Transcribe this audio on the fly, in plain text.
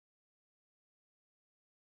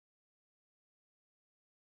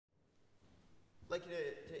like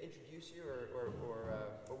to introduce you or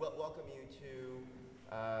welcome you to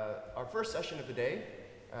our first session of the day,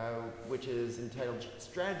 which is entitled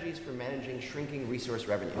Strategies for Managing Shrinking Resource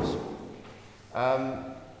Revenues.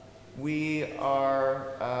 We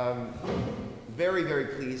are very, very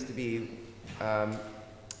pleased to be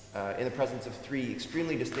in the presence of three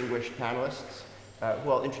extremely distinguished panelists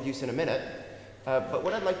who I'll introduce in a minute. But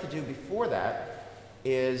what I'd like to do before that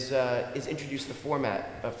is introduce the format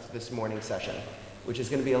of this morning's session, which is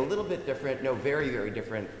going to be a little bit different, no, very, very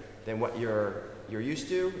different than what you're used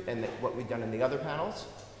to and what we've done in the other panels.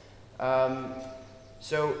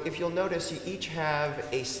 So if you'll notice, you each have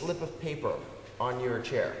a slip of paper on your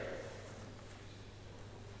chair.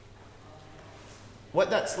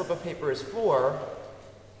 What that slip of paper is for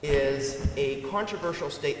is a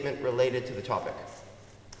controversial statement related to the topic.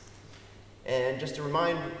 And just to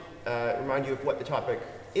remind you of what the topic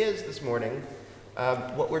is this morning,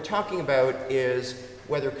 what we're talking about is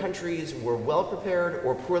whether countries were well prepared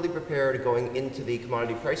or poorly prepared going into the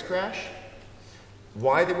commodity price crash,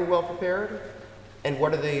 why they were well prepared, and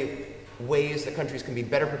what are the ways that countries can be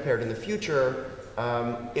better prepared in the future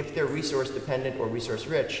if they're resource dependent or resource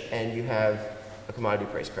rich and you have a commodity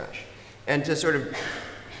price crash. And to sort of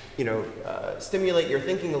stimulate your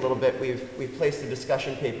thinking a little bit, we've placed a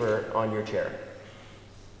discussion paper on your chair.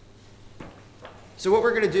 So what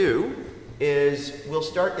we're going to do is we'll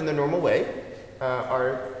start in the normal way.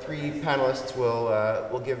 Our three panelists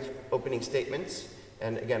will give opening statements,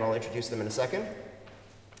 and again, I'll introduce them in a second.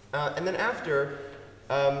 And then after,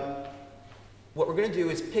 what we're going to do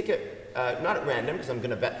is pick it, not at random, because I'm going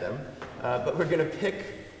to vet them, but we're going to pick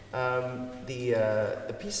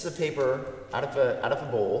the pieces of paper out of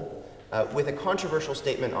a bowl with a controversial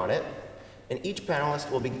statement on it, and each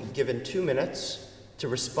panelist will be given 2 minutes to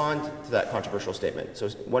respond to that controversial statement. So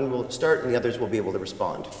one will start and the others will be able to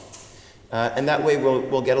respond. And that way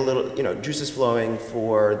we'll get a little, juices flowing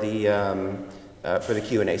for the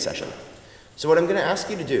Q&A session. So what I'm going to ask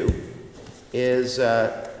you to do is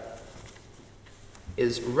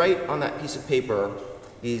write on that piece of paper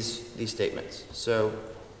these statements. So,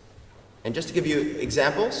 and just to give you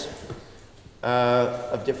examples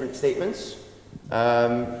of different statements,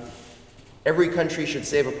 every country should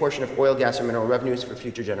save a portion of oil, gas, or mineral revenues for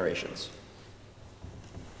future generations.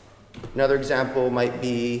 Another example might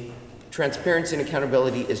be, transparency and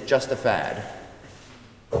accountability is just a fad.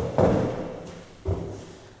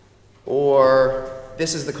 Or,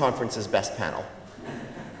 this is the conference's best panel.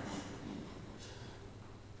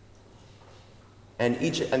 And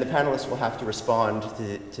the panelists will have to respond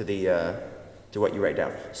to what you write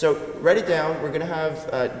down. So write it down. We're going to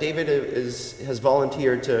have David has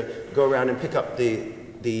volunteered to go around and pick up the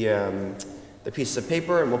pieces of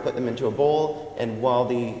paper, and we'll put them into a bowl. And while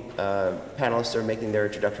the panelists are making their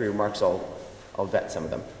introductory remarks, I'll vet some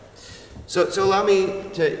of them. So allow me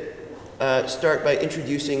to start by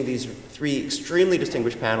introducing these three extremely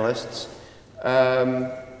distinguished panelists.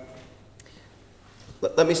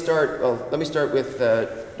 Let me start with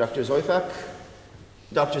Dr. Zeufack.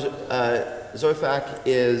 Dr. Zeufack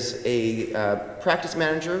is a practice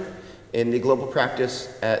manager in the global practice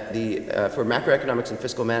for macroeconomics and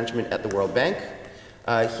fiscal management at the World Bank.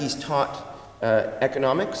 He's taught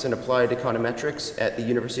economics and applied econometrics at the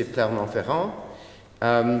University of Clermont-Ferrand.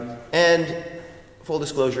 And full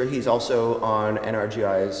disclosure, he's also on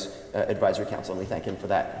NRGI's advisory council, and we thank him for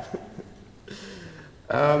that.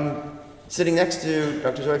 Sitting next to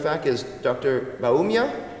Dr. Zeufack is Dr.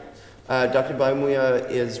 Bawumia. Dr. Bawumia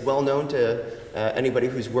is well known to anybody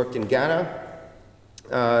who's worked in Ghana.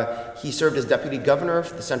 He served as deputy governor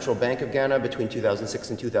of the Central Bank of Ghana between 2006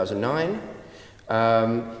 and 2009.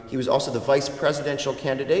 He was also the vice presidential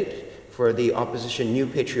candidate for the opposition New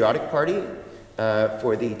Patriotic Party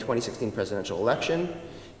for the 2016 presidential election,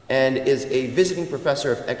 and is a visiting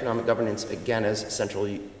professor of economic governance at Ghana's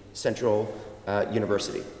Central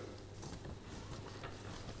University.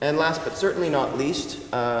 And last but certainly not least,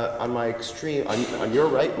 on my extreme, on your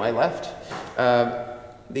right, my left,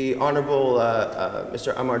 the Honorable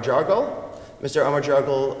Mr. Amarjargal. Mr.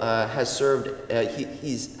 Amarjargal has served,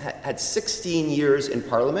 he's had 16 years in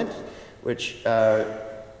Parliament, which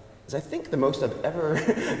is I think the most I've ever,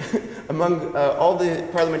 among all the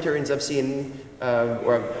parliamentarians I've seen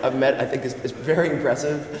or I've met, I think is very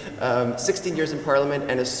impressive. 16 years in Parliament,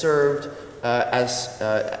 and has served as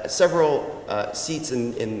several seats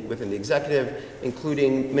within the executive,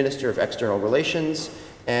 including Minister of External Relations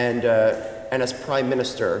and as Prime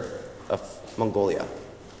Minister of Mongolia.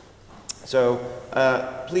 So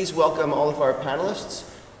please welcome all of our panelists,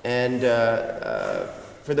 and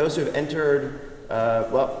for those who have entered,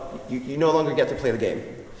 well, you no longer get to play the game.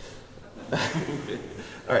 All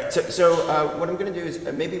right, so what I'm going to do is,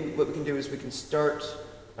 maybe what we can do is we can start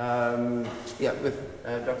with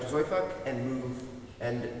Dr. Zeufack and move,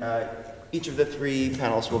 and each of the three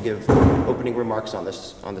panelists will give opening remarks on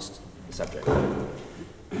this subject.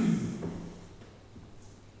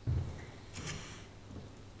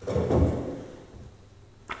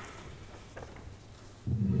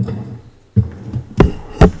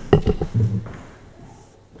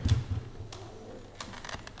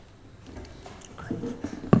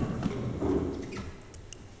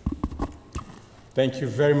 Thank you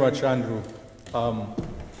very much, Andrew.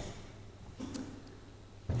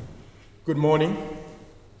 Good morning.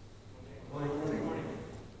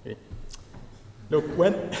 Okay. Look,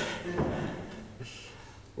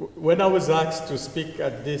 when I was asked to speak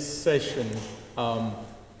at this session,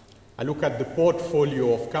 I look at the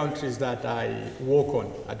portfolio of countries that I work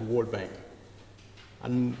on at the World Bank.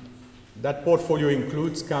 And that portfolio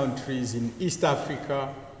includes countries in East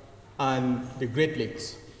Africa and the Great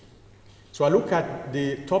Lakes. So I look at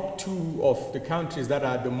the top two of the countries that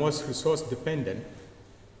are the most resource dependent.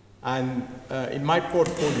 And in my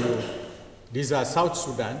portfolio, these are South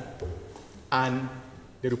Sudan and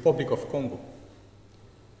the Republic of Congo.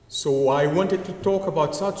 So I wanted to talk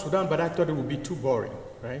about South Sudan, but I thought it would be too boring,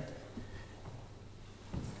 right?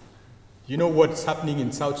 You know what's happening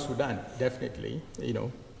in South Sudan, definitely. 3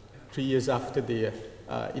 years after the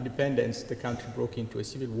independence, the country broke into a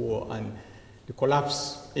civil war, and the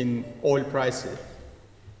collapse in oil prices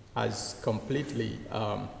has completely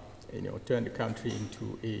turned the country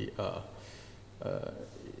into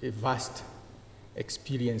a vast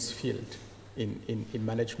experience field in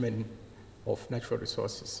management of natural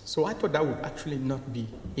resources. So I thought that would actually not be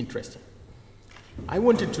interesting. I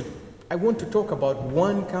want to talk about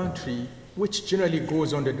one country which generally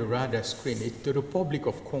goes under the radar screen. It's the Republic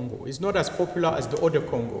of Congo. It's not as popular as the other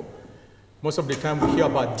Congo. Most of the time we hear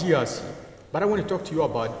about DRC, but I want to talk to you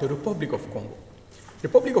about the Republic of Congo. The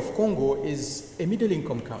Republic of Congo is a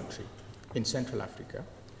middle-income country in Central Africa.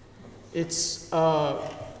 It's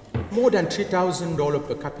more than $3,000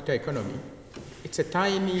 per capita economy. It's a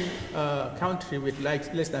tiny country with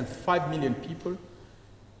less than 5 million people,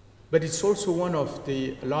 but it's also one of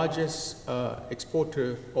the largest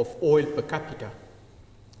exporter of oil per capita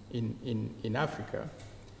in Africa.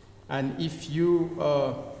 And if you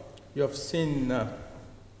have seen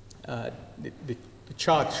the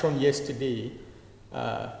chart shown yesterday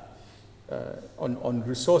on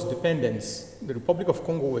resource dependence, the Republic of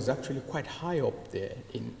Congo was actually quite high up there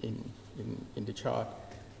in the chart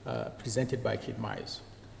presented by Kid Myers.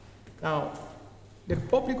 Now, the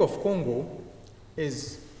Republic of Congo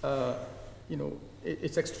is,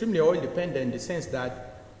 it's extremely oil dependent in the sense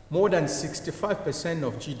that more than 65%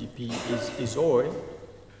 of GDP is oil,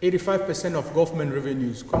 85% of government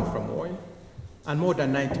revenues come from oil, and more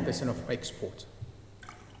than 90% of exports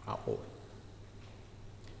are oil.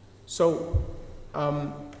 So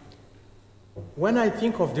when I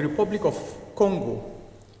think of the Republic of Congo,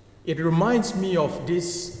 it reminds me of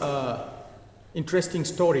this interesting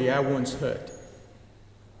story I once heard.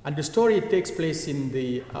 And the story takes place in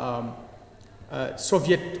the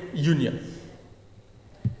Soviet Union.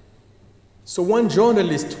 So one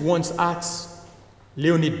journalist once asked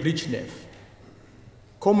Leonid Brezhnev,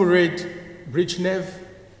 "Comrade Brezhnev,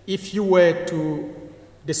 if you were to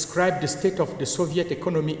describe the state of the Soviet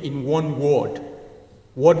economy in one word,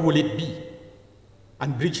 what will it be?"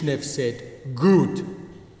 And Brezhnev said, "Good."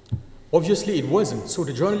 Obviously it wasn't, so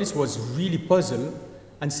the journalist was really puzzled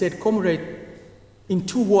and said, "Comrade, in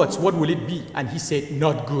 2 words, what will it be?" And he said,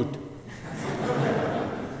 "Not good."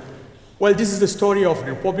 Well, this is the story of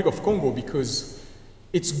the Republic of Congo because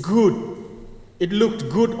it's good. It looked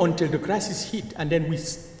good until the crisis hit, and then we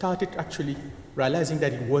started actually realizing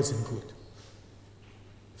that it wasn't good.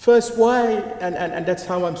 First, why, and that's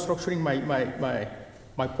how I'm structuring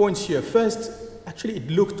my points here. First, actually it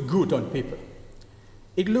looked good on paper.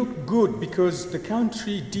 It looked good because the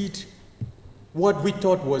country did what we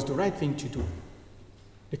thought was the right thing to do.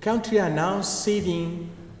 The country announced saving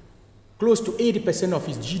close to 80% of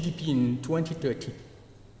its GDP in 2013.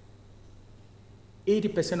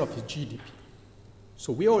 80% of its GDP.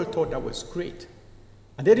 So we all thought that was great.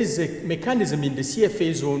 And there is a mechanism in the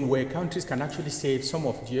CFA zone where countries can actually save some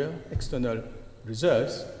of their external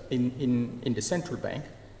reserves in the central bank.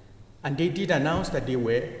 And they did announce that they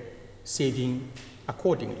were saving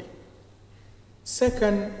accordingly.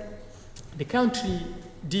 Second, the country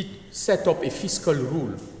did set up a fiscal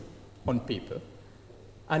rule on paper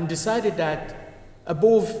and decided that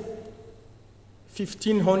above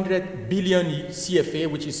 1,500 billion CFA,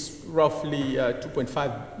 which is roughly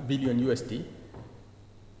 2.5 billion USD,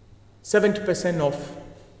 70% of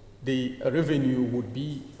the revenue would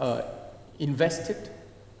be invested,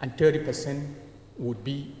 and 30% would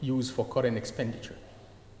be used for current expenditure,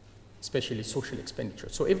 especially social expenditure.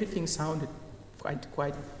 So everything sounded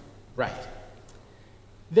quite right.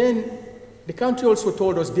 Then the country also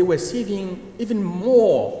told us they were saving even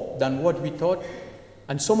more than what we thought,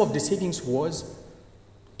 and some of the savings was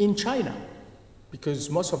in China, because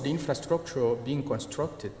most of the infrastructure being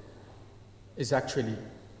constructed is actually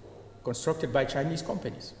constructed by Chinese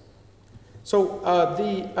companies. So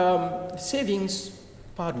the savings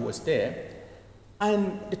part was there.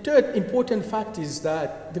 And the third important fact is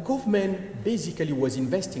that the government basically was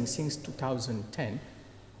investing since 2010,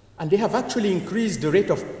 and they have actually increased the rate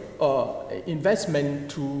of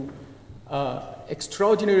investment to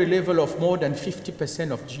extraordinary level of more than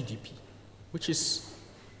 50% of GDP, which is,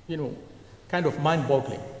 kind of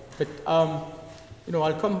mind-boggling. But,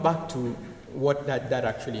 I'll come back to what that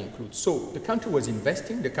actually includes. So the country was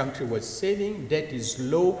investing, the country was saving, debt is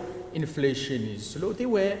low, inflation is low. They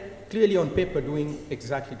were clearly on paper doing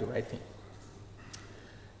exactly the right thing.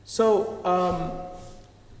 So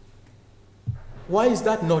why is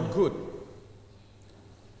that not good?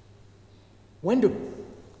 When the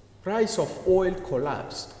price of oil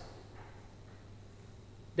collapsed,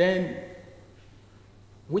 then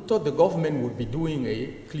we thought the government would be doing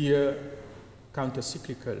a clear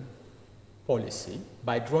counter-cyclical policy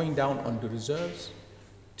by drawing down on the reserves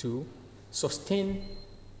to sustain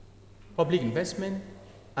public investment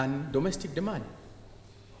and domestic demand.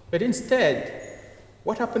 But instead,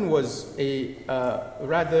 what happened was a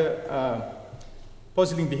rather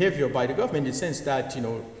puzzling behavior by the government in the sense that,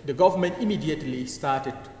 the government immediately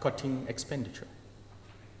started cutting expenditure.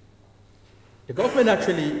 The government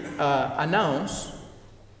actually announced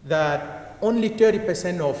that only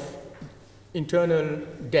 30% of internal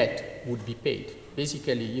debt would be paid.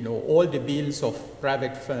 Basically, all the bills of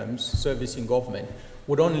private firms servicing government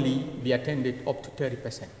would only be attended up to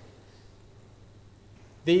 30%.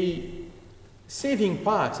 The saving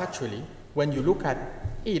parts, actually, when you look at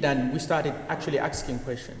it, and we started actually asking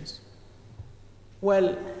questions,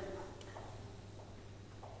 well,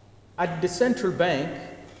 at the central bank,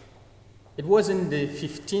 it wasn't the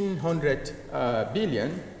 1,500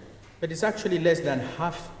 billion, but it's actually less than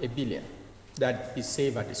 $500 million that is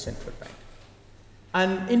saved at the central bank.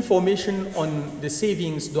 And information on the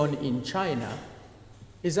savings done in China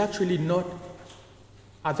is actually not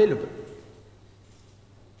available.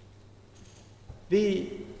 The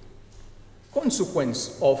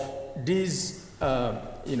consequence of this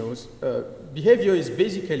behavior is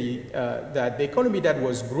basically that the economy that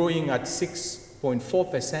was growing at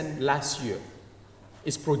 6.4% last year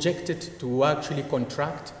is projected to actually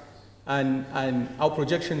contract, and our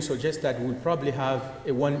projections suggest that we'll probably have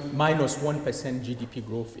a minus 1% GDP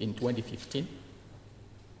growth in 2015.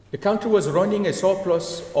 The country was running a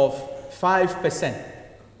surplus of 5%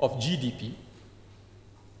 of GDP,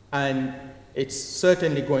 and it's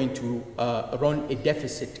certainly going to run a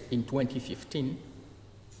deficit in 2015.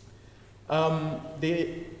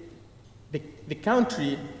 The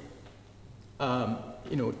country,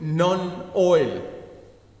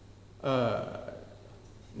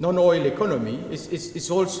 non-oil economy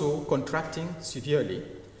is also contracting severely,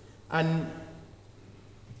 and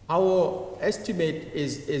our estimate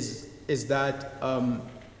is that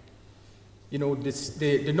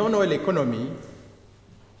the non-oil economy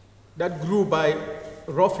that grew by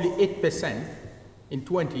roughly 8% in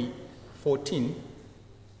 2014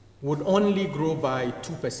 would only grow by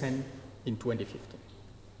 2% in 2015.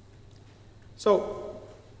 So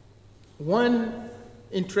one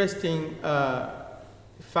interesting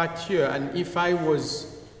fact here, and if I was,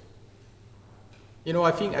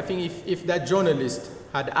 I think if that journalist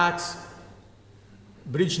had asked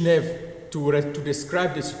Brezhnev to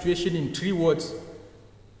describe the situation in 3 words,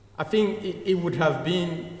 I think it would have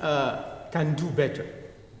been can do better.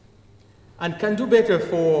 And can do better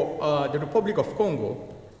for the Republic of Congo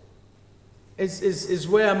is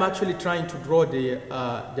where I'm actually trying to draw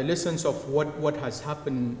the lessons of what has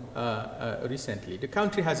happened recently. The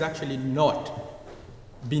country has actually not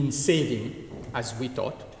been saving as we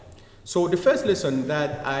thought. So the first lesson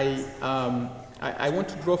that I want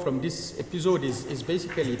to draw from this episode is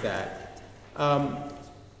basically that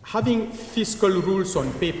having fiscal rules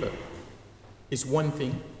on paper is one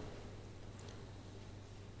thing.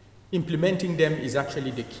 Implementing them is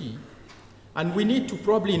actually the key. And we need to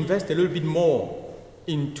probably invest a little bit more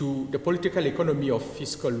into the political economy of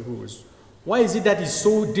fiscal rules. Why is it that it's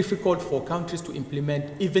so difficult for countries to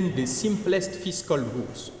implement even the simplest fiscal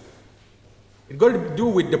rules? It's got to do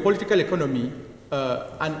with the political economy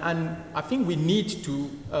and I think we need to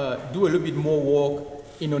do a little bit more work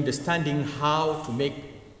in understanding how to make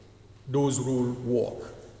those rules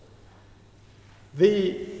work.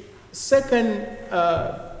 The second,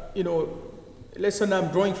 lesson I'm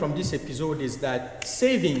drawing from this episode is that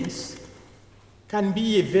savings can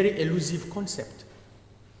be a very elusive concept.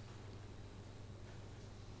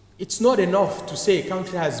 It's not enough to say a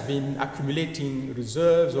country has been accumulating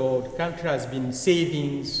reserves or the country has been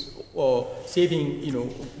savings or saving,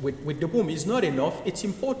 with the boom. It's not enough. It's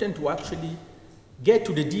important to actually get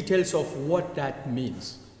to the details of what that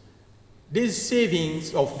means. These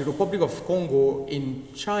savings of the Republic of Congo in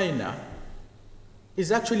China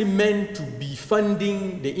is actually meant to be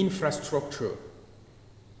funding the infrastructure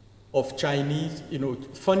of Chinese,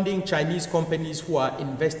 funding Chinese companies who are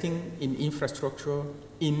investing in infrastructure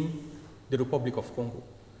in the Republic of Congo.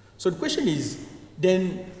 So the question is,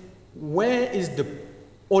 then, where is the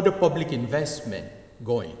other public investment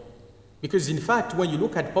going? Because in fact, when you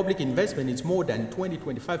look at public investment, it's more than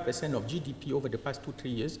 20–25% of GDP over the past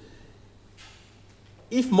 2–3 years.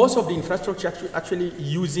 If most of the infrastructure actually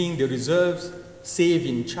using the reserves saved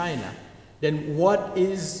in China, then what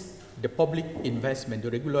is the public investment, the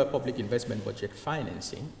regular public investment budget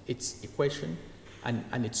financing? It's a question,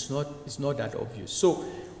 and it's not that obvious. So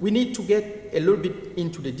we need to get a little bit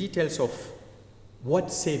into the details of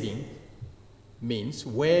what saving means,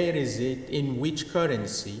 where is it, in which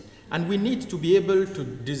currency, and we need to be able to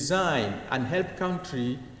design and help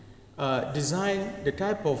country design the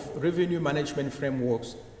type of revenue management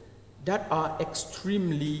frameworks that are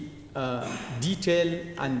extremely detailed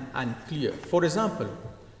and clear. For example,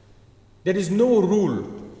 there is no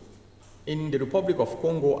rule in the Republic of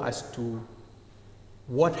Congo as to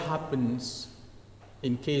what happens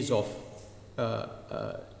in case of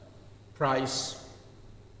price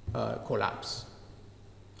collapse.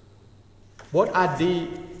 What are the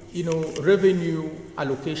revenue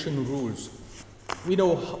allocation rules?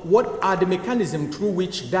 What are the mechanisms through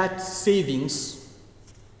which that savings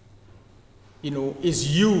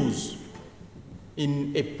is used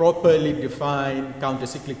in a properly defined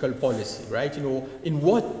counter-cyclical policy, right? In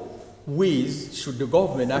what ways should the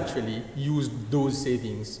government actually use those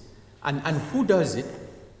savings? And who does it?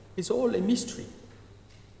 It's all a mystery,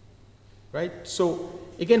 right? So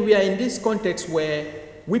again, we are in this context where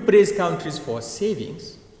we praise countries for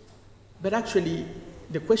savings, but actually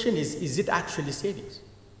the question is it actually savings?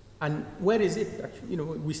 And where is it actually?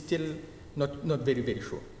 We're still not very, very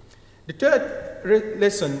sure. The third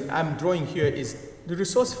lesson I'm drawing here is the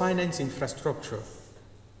resource finance infrastructure.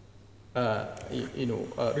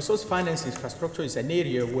 Resource finance infrastructure is an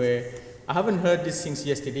area where I haven't heard this since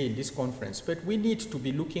yesterday in this conference, but we need to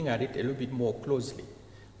be looking at it a little bit more closely.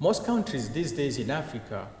 Most countries these days in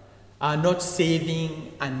Africa are not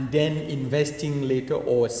saving and then investing later,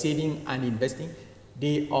 or saving and investing.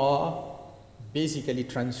 They are basically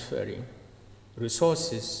transferring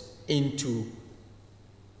resources into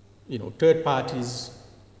third parties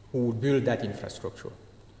who would build that infrastructure.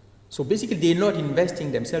 So basically, they're not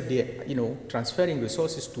investing themselves, they're transferring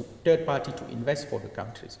resources to third party to invest for the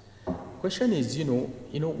countries. Question is,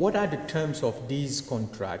 what are the terms of these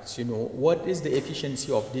contracts? What is the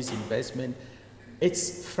efficiency of this investment?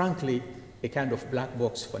 It's frankly a kind of black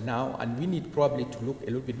box for now, and we need probably to look a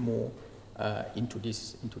little bit more into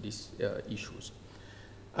these issues.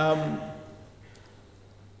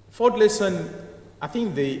 Fourth lesson, I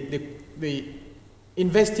think the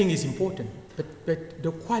investing is important, but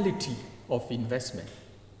the quality of investment.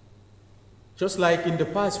 Just like in the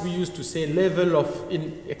past, we used to say level of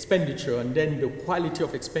expenditure and then the quality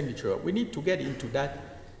of expenditure. We need to get into that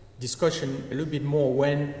discussion a little bit more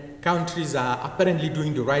when countries are apparently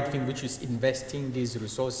doing the right thing, which is investing these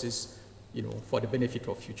resources, for the benefit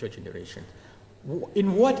of future generations.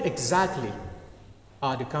 In what exactly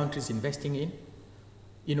are the countries investing in?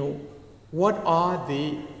 What are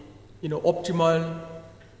the optimal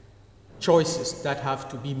choices that have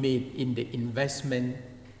to be made in the investment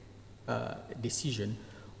decision?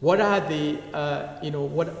 What are the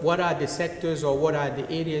what are the sectors or what are the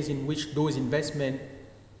areas in which those investments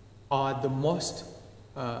are the most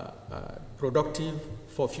productive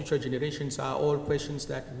for future generations? Are all questions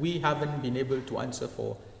that we haven't been able to answer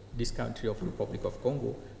for this country of Republic of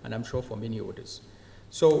Congo, and I'm sure for many others.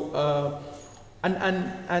 So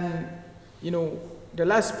the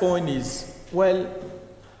last point is, well,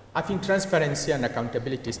 I think transparency and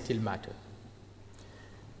accountability still matter.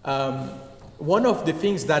 One of the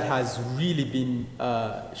things that has really been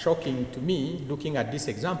shocking to me, looking at this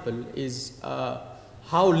example, is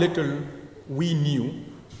how little we knew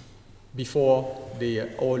before the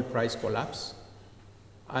oil price collapse.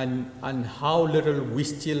 and how little we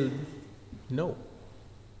still know.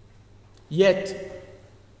 Yet,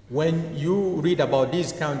 when you read about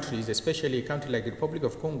these countries, especially a country like the Republic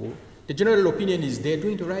of Congo, the general opinion is they're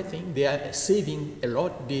doing the right thing. They are saving a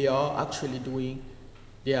lot. They are actually doing,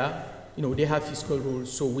 they have fiscal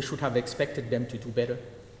rules, so we should have expected them to do better,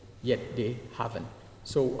 yet they haven't.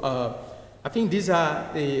 So I think these are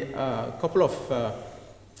a couple of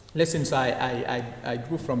lessons I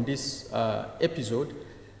drew from this episode.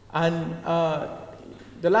 And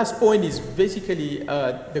the last point is basically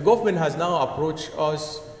the government has now approached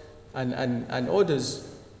us and others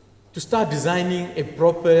to start designing a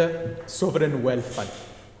proper sovereign wealth fund,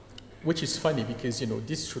 which is funny because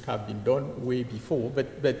this should have been done way before.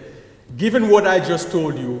 But given what I just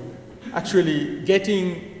told you, actually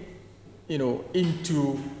getting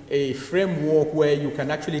into a framework where you can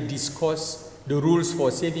actually discuss the rules for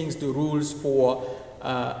savings, the rules for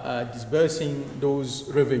disbursing those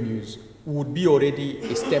revenues would be already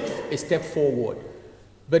a step forward.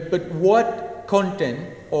 But what content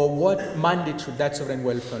or what mandate should that sovereign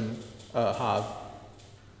wealth fund have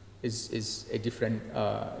is a different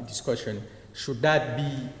discussion. Should that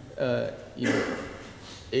be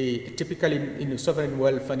a typically in a sovereign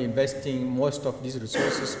wealth fund investing most of these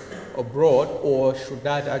resources abroad, or should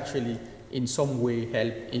that actually in some way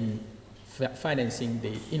help in financing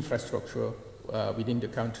the infrastructure within the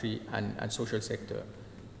country and social sector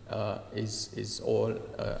is all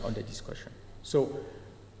under discussion. So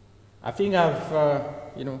I think I've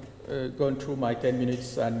gone through my 10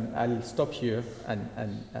 minutes, and I'll stop here and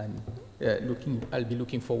I'll be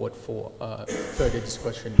looking forward for further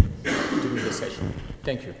discussion during the session.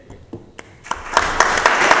 Thank you.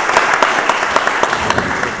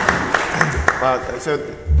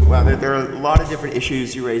 Wow, there are a lot of different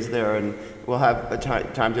issues you raised there, and we'll have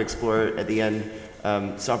time to explore it at the end.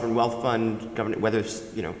 Sovereign wealth fund, whether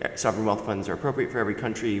sovereign wealth funds are appropriate for every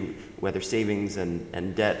country, whether savings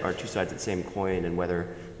and debt are two sides of the same coin, and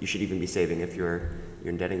whether you should even be saving if you're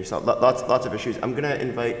indebting yourself. Lots of issues. I'm going to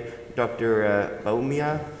invite Dr.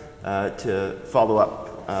 Bawumia to follow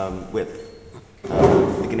up with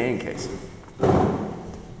the Ghanaian case.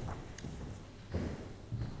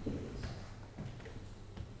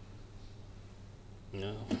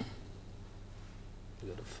 No, I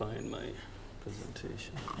got to find my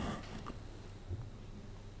presentation.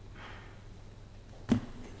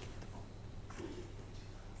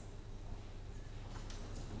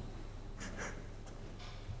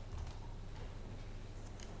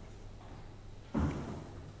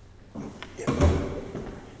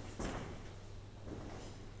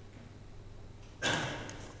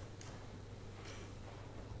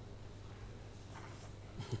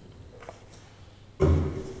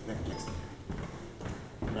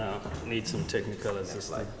 Now, need some technical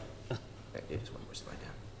assistance. Just one more slide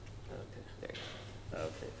down. Okay.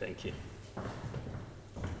 Okay, thank you.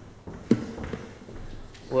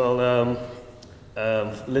 Well,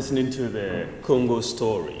 listening to the Congo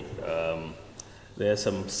story, there are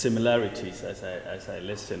some similarities as I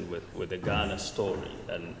listened with the Ghana story,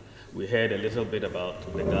 and we heard a little bit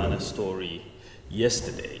about the Ghana story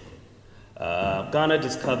yesterday. Ghana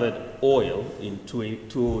discovered oil in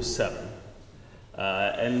 2007,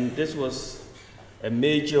 and this was a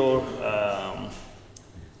major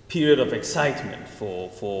period of excitement for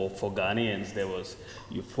Ghanaians. There was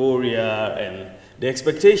euphoria, and the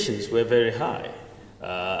expectations were very high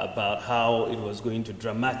about how it was going to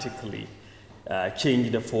dramatically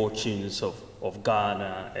change the fortunes of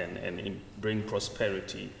Ghana and bring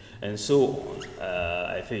prosperity and so on.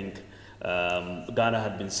 I think Ghana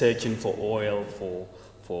had been searching for oil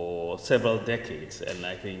for several decades, and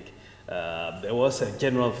I think there was a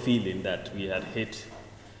general feeling that we had hit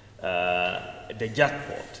the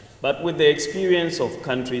jackpot. But with the experience of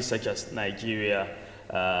countries such as Nigeria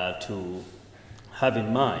to have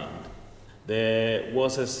in mind, there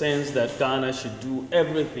was a sense that Ghana should do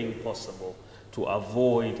everything possible to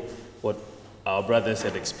avoid what our brothers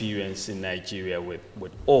had experienced in Nigeria with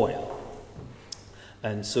oil.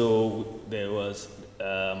 And so there was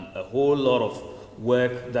a whole lot of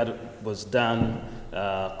work that was done,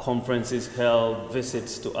 conferences held,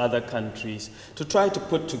 visits to other countries to try to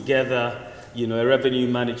put together, a revenue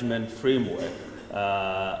management framework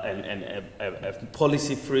and a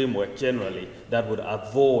policy framework generally that would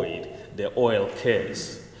avoid the oil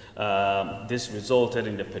curse. This resulted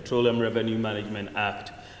in the Petroleum Revenue Management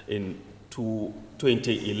Act in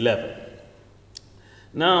 2011.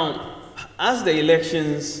 Now, as the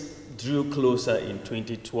elections drew closer in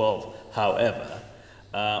 2012, however,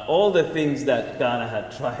 all the things that Ghana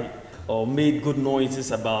had tried or made good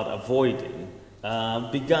noises about avoiding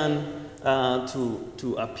began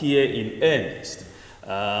to appear in earnest.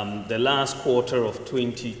 The last quarter of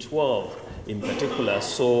 2012 in particular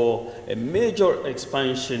saw a major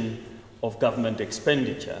expansion of government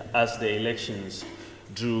expenditure as the elections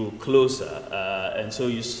drew closer. And so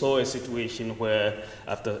you saw a situation where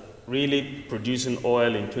after really producing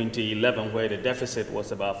oil in 2011, where the deficit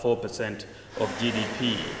was about 4% of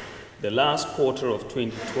GDP, the last quarter of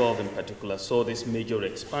 2012 in particular saw this major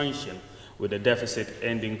expansion with the deficit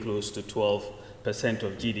ending close to 12%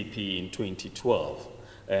 of GDP in 2012.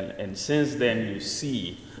 And since then you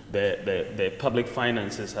see the public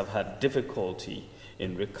finances have had difficulty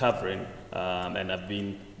in recovering and have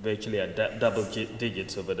been virtually at double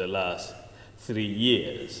digits over the last 3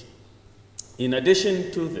 years. In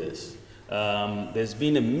addition to this, there's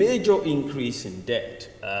been a major increase in debt.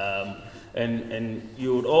 And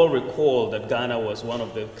you would all recall that Ghana was one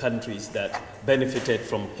of the countries that benefited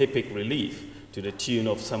from HIPC relief to the tune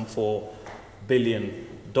of some $4 billion.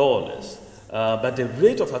 But the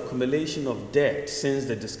rate of accumulation of debt since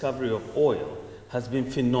the discovery of oil has been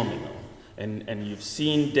phenomenal. And you've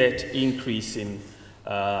seen debt increasing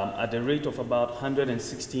at the rate of about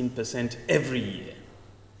 116% every year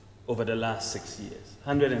over the last 6 years.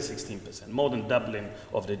 116%, more than doubling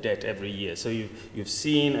of the debt every year. So you've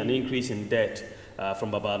seen an increase in debt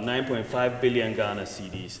from about 9.5 billion Ghana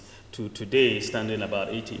cedis to today standing about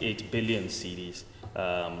 88 billion cedis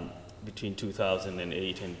between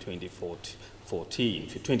 2008 and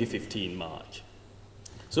 2015 March.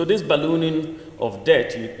 So this ballooning of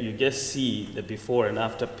debt, you just see the before and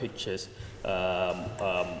after pictures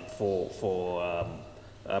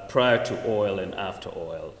prior to oil and after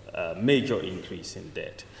oil, major increase in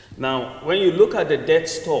debt. Now, when you look at the debt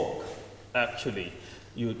stock, actually,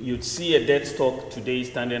 you'd see a debt stock today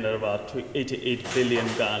standing at about 88 billion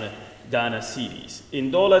Ghana cedis. In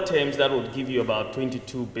dollar terms, that would give you about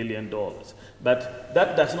 $22 billion. But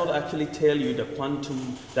that does not actually tell you the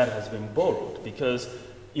quantum that has been borrowed, because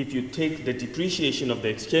if you take the depreciation of the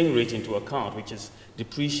exchange rate into account, which is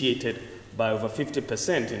depreciated by over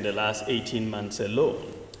 50% in the last 18 months alone,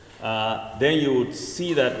 then you would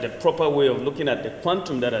see that the proper way of looking at the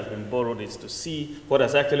quantum that has been borrowed is to see what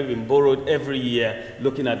has actually been borrowed every year,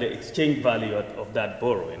 looking at the exchange value of that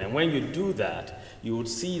borrowing. And when you do that, you would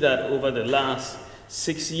see that over the last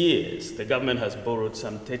 6 years, the government has borrowed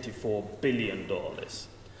some $34 billion.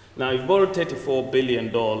 Now, you've borrowed $34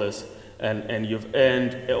 billion and you've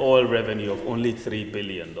earned an oil revenue of only $3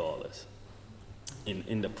 billion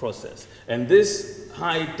in the process. And this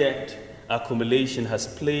high debt accumulation has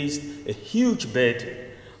placed a huge burden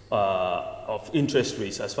of interest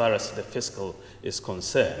rates as far as the fiscal is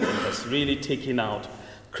concerned. It has really taken out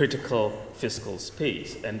critical fiscal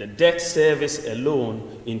space. And the debt service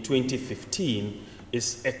alone in 2015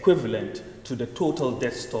 is equivalent to the total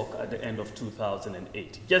debt stock at the end of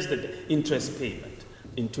 2008, just the interest payment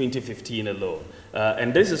in 2015 alone.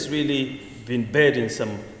 And this has really been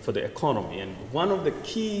burdensome for the economy. And one of the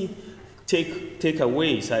key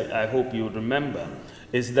takeaways I hope you remember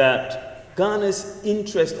is that Ghana's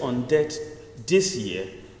interest on debt this year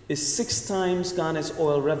is 6 times Ghana's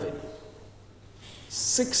oil revenue.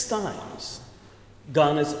 6 times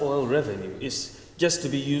Ghana's oil revenue is just to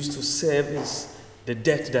be used to service the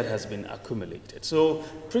debt that has been accumulated. So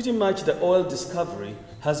pretty much the oil discovery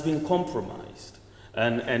has been compromised.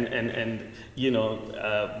 And you know,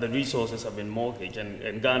 the resources have been mortgaged,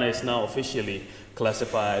 and Ghana is now officially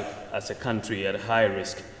classified as a country at high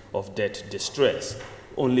risk of debt distress.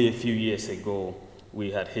 Only a few years ago,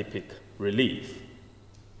 we had HIPC relief.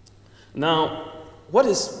 Now, what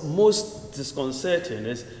is most disconcerting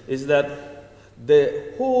is that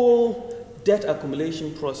the whole debt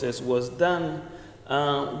accumulation process was done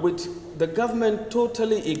with the government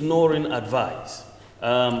totally ignoring advice.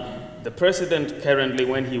 The president currently,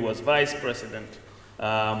 when he was vice president,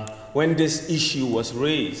 when this issue was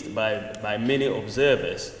raised by many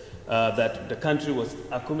observers, that the country was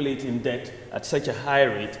accumulating debt at such a high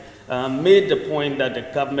rate, made the point that the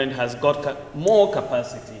government has got more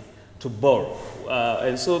capacity to borrow.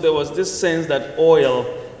 And so there was this sense that oil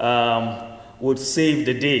would save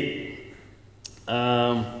the day.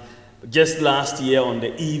 Just last year, on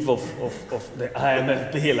the eve of the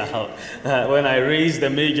IMF bailout, when I raised the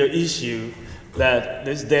major issue that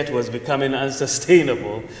this debt was becoming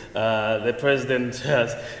unsustainable, the president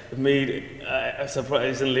has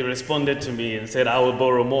surprisingly responded to me and said, "I will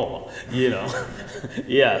borrow more." You know,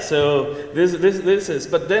 yeah. So this is.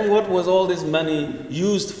 But then, what was all this money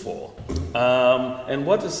used for? And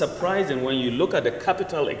what is surprising when you look at the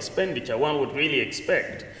capital expenditure, one would really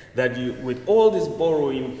expect that you, with all this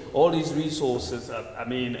borrowing, all these resources,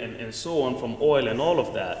 and so on from oil and all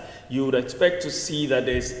of that, you would expect to see that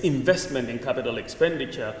there's investment in capital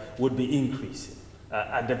expenditure would be increasing.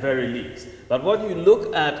 At the very least. But what you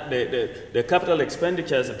look at the capital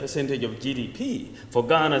expenditure as a percentage of GDP for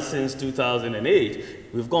Ghana since 2008,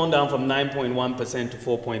 we've gone down from 9.1% to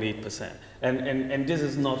 4.8%. And this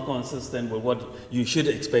is not consistent with what you should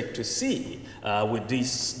expect to see with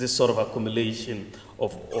this sort of accumulation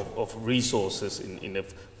of resources in the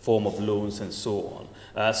form of loans and so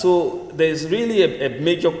on. So there's really a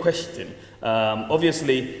major question.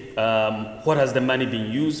 Obviously, what has the money been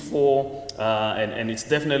used for? And it's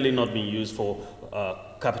definitely not being used for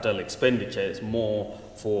capital expenditure. It's more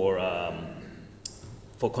for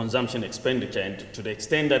consumption expenditure. And to the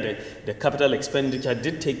extent that the capital expenditure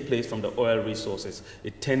did take place from the oil resources,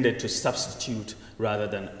 it tended to substitute rather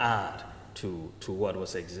than add to what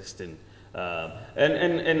was existing.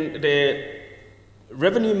 And the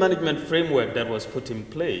revenue management framework that was put in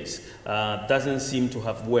place doesn't seem to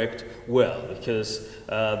have worked well, because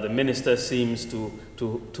the minister seems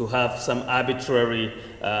to have some arbitrary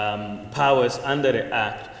powers under the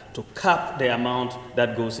Act to cap the amount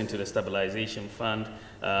that goes into the stabilization fund.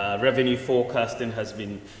 Revenue forecasting has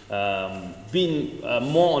been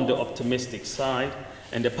more on the optimistic side.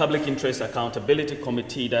 And the Public Interest Accountability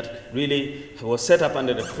Committee that really was set up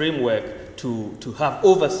under the framework to have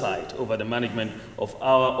oversight over the management of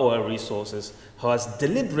our oil resources has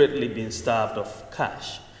deliberately been starved of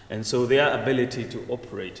cash. And so their ability to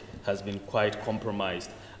operate has been quite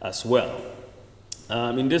compromised as well.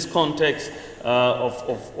 In this context of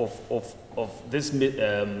this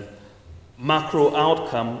macro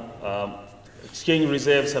outcome, exchange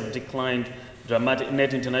reserves have declined dramatically.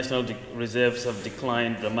 Net international reserves have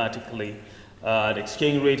declined dramatically. The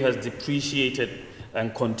exchange rate has depreciated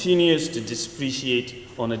and continues to depreciate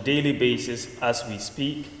on a daily basis as we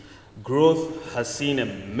speak. Growth has seen a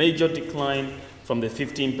major decline from the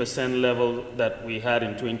 15% level that we had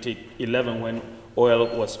in 2011 when oil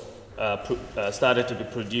was started to be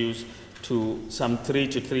produced, to some 3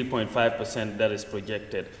 to 3.5% that is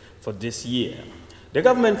projected for this year. The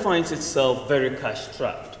government finds itself very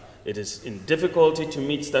cash-strapped. It is in difficulty to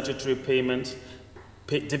meet statutory payments,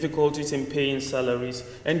 difficulties in paying salaries,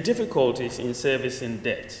 and difficulties in servicing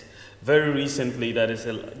debts. Very recently, that is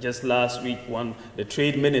just last week, the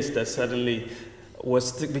trade minister suddenly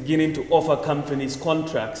was beginning to offer companies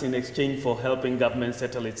contracts in exchange for helping government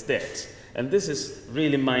settle its debts. And this is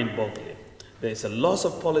really mind-boggling. There is a loss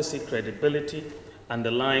of policy credibility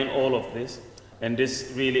underlying all of this, and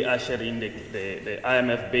this really ushered in the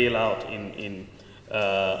IMF bailout in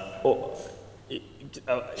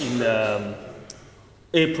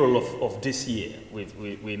April of this year.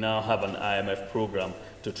 We now have an IMF program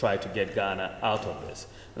to try to get Ghana out of this.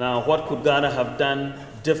 Now, what could Ghana have done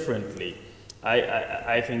differently?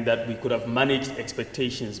 I think that we could have managed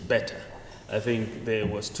expectations better. I think there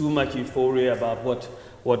was too much euphoria about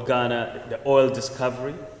what Ghana, the oil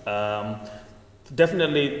discovery.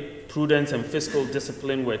 Definitely prudence and fiscal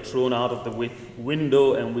discipline were thrown out of the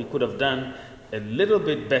window, and we could have done a little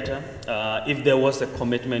bit better if there was a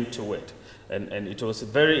commitment to it. And it was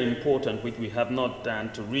very important, which we have not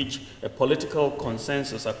done, to reach a political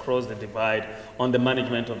consensus across the divide on the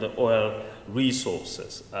management of the oil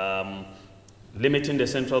resources, limiting the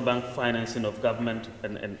central bank financing of government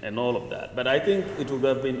and all of that. But I think it would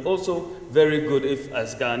have been also very good if,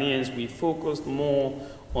 as Ghanaians, we focused more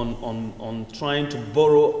on trying to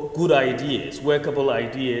borrow good ideas, workable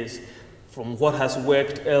ideas from what has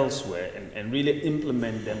worked elsewhere and really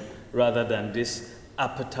implement them, rather than this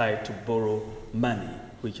appetite to borrow money,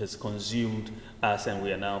 which has consumed us, and we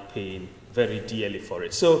are now paying very dearly for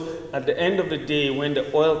it. So at the end of the day, when the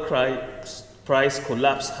oil price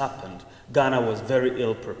collapse happened, Ghana was very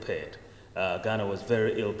ill prepared. Ghana was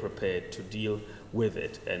very ill prepared to deal with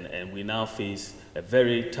it, and we now face a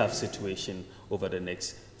very tough situation over the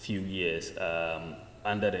next few years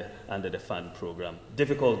under the fund program.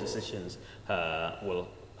 Difficult decisions will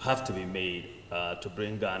have to be made to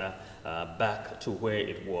bring Ghana back to where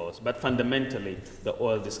it was. But fundamentally, the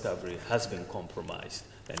oil discovery has been compromised,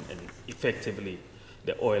 and effectively,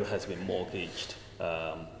 the oil has been mortgaged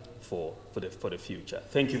for the future.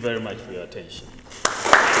 Thank you very much for your attention.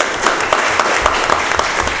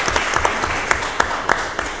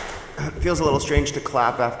 It feels a little strange to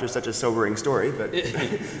clap after such a sobering story, but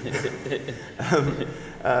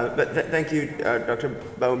thank you, Dr.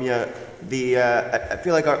 Bawumia. I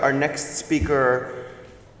feel like our next speaker,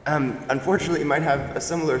 unfortunately, might have a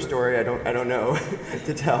similar story. I don't know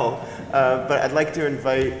to tell, but I'd like to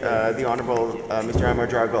invite the Honorable Mr.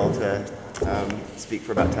 Amarjargal speak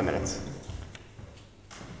for about 10 minutes.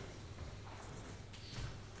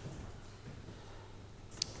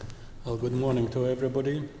 Well, good morning to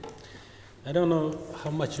everybody. I don't know how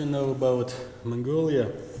much you know about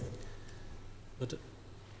Mongolia, but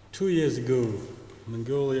 2 years ago,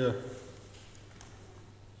 Mongolia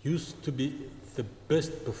used to be the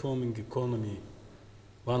best performing economy,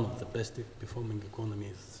 one of the best performing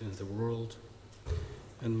economies in the world.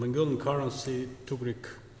 And Mongolian currency, Tugrik,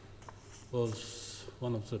 was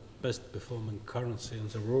one of the best performing currency in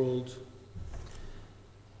the world.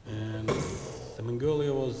 And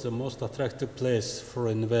Mongolia was the most attractive place for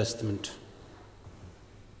investment.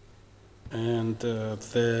 And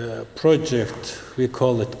the project, we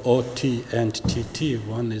call it OT and TT.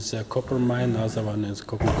 One is a copper mine, other one is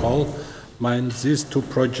coal mine. These two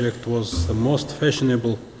projects was the most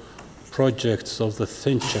fashionable projects of the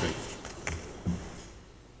century.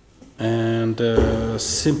 And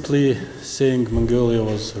simply saying Mongolia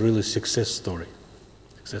was really success story.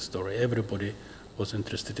 Success story. Everybody was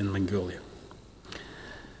interested in Mongolia.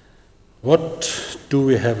 What do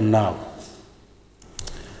we have now?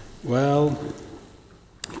 Well,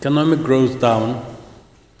 economic growth down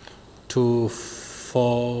to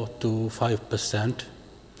 4 to 5%.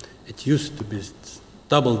 It used to be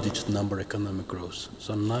double-digit number economic growth,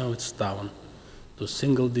 so now it's down to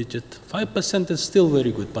single-digit. 5% is still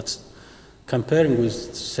very good, but comparing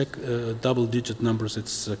with double-digit numbers,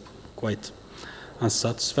 it's quite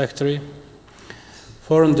unsatisfactory.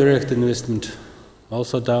 Foreign direct investment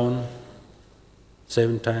also down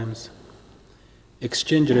 7 times.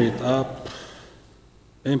 Exchange rate up,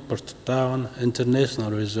 import down,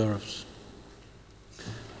 international reserves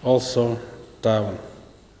also down.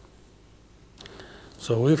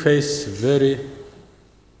 So we face very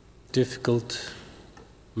difficult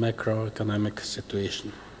macroeconomic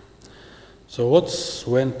situation. So what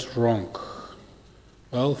went wrong?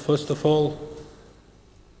 Well, first of all,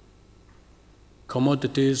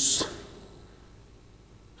 commodities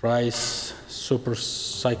price super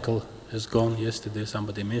cycle is gone. Yesterday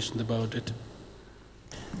somebody mentioned about it.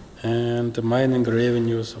 And the mining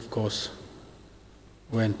revenues, of course,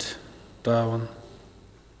 went down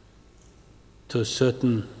to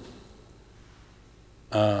certain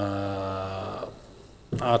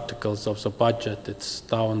articles of the budget. It's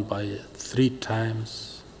down by 3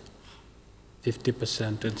 times,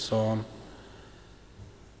 50% and so on.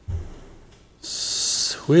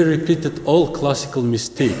 We repeated all classical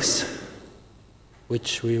mistakes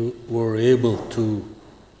which we were able to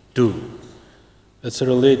do. It's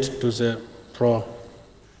related to the pro-cyclical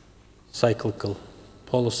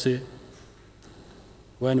policy.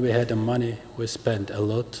 When we had the money, we spent a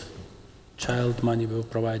lot. Child money, we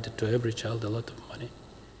provided to every child a lot of money.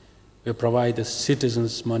 We provided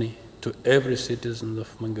citizens money to every citizen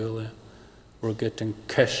of Mongolia. We're getting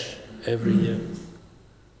cash every year.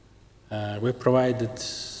 We provided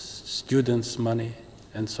students money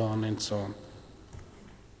and so on and so on.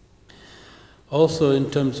 Also, in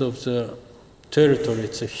terms of the territory,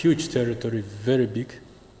 it's a huge territory, very big.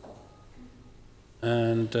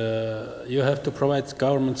 And you have to provide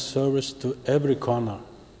government service to every corner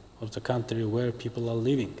of the country where people are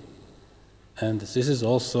living. And this is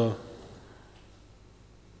also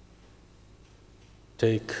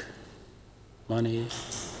take money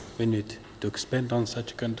we need to expend on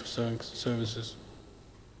such kind of services.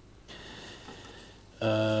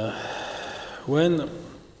 When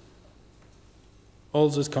all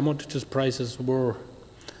these commodities prices were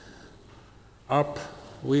up,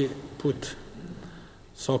 we put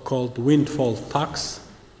so-called windfall tax,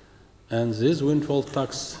 and this windfall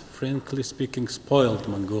tax, frankly speaking, spoiled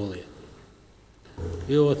Mongolia.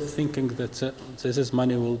 We were thinking that this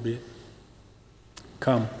money will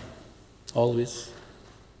come always,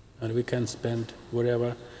 and we can spend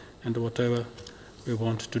wherever and whatever we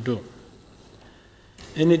want to do.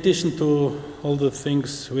 In addition to all the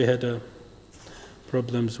things, we had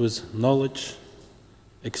problems with knowledge,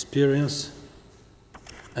 experience,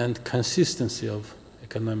 and consistency of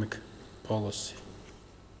economic policy.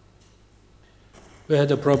 We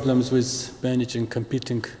had problems with managing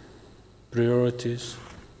competing priorities.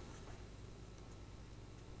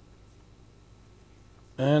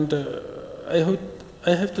 And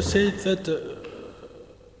I have to say that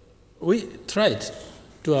we tried to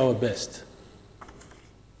do our best.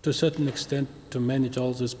 To a certain extent, to manage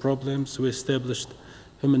all these problems, we established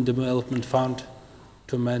Human Development Fund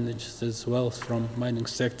to manage this wealth from mining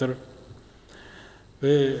sector.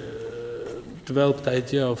 We developed the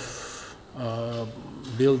idea of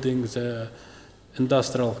building the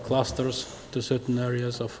industrial clusters to certain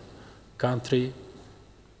areas of country,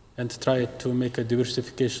 and tried to make a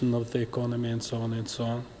diversification of the economy and so on and so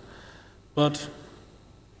on. But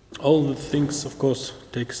all the things, of course,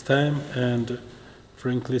 takes time, and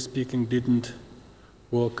frankly speaking, didn't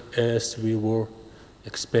work as we were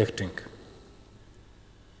expecting.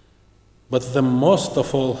 But the most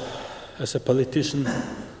of all, as a politician,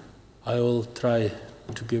 I will try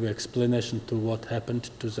to give explanation to what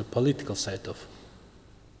happened to the political side of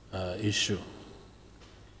issue.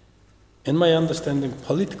 In my understanding,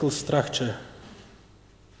 political structure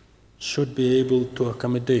should be able to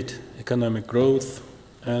accommodate economic growth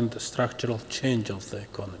and structural change of the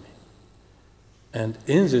economy. And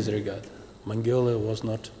in this regard, Mongolia was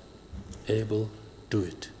not able to do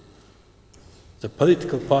it. The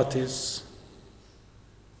political parties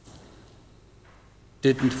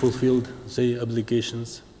didn't fulfill their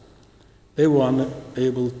obligations. They were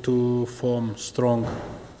unable to form strong,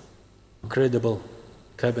 credible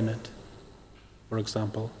cabinet, for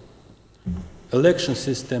example. Election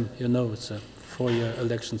system, you know, it's a four-year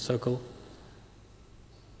election cycle,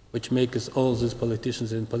 which makes all these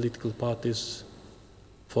politicians and political parties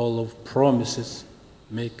follow promises,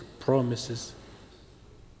 make promises,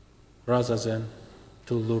 rather than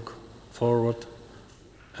to look forward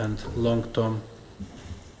and long-term.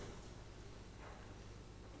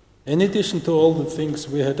 In addition to all the things,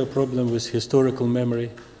 we had a problem with historical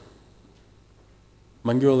memory.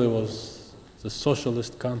 Mongolia was the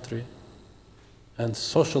socialist country, and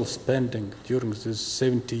social spending during these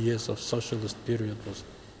 70 years of socialist period was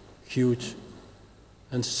huge,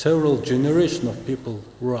 and several generations of people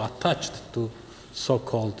were attached to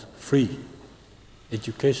so-called free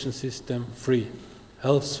education system, free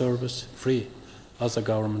health service, free other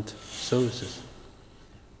government services.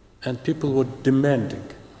 And people were demanding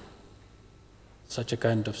such a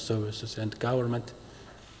kind of services, and government,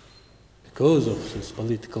 because of this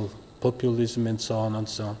political populism and so on,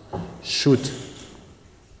 should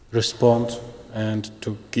respond and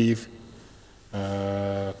to give,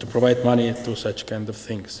 to provide money to such kind of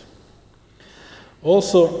things.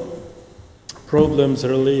 Also, problems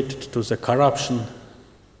related to the corruption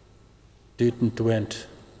didn't went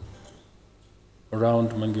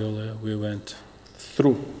around Mongolia. We went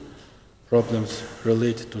through problems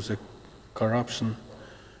related to the corruption,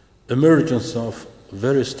 emergence of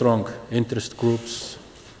very strong interest groups,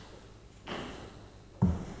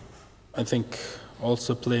 I think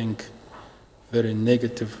also playing very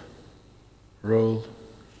negative role.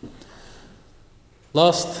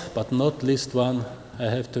 Last but not least one, I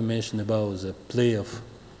have to mention about the play of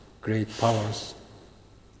great powers.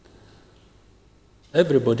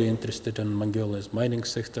 Everybody interested in Mongolia's mining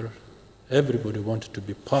sector, everybody wanted to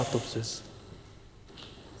be part of this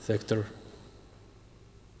sector.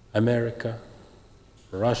 America,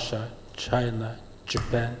 Russia, China,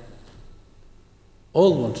 Japan,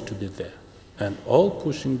 all want to be there, and all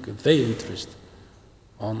pushing their interest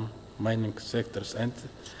on mining sectors. And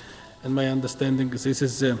in my understanding, this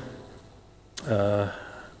is the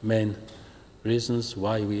main reasons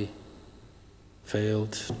why we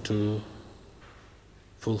failed to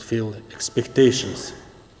fulfill expectations.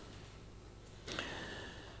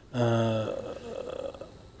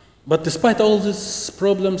 But despite all these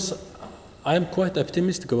problems, I am quite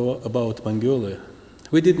optimistic about Mongolia.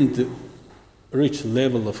 We didn't reach the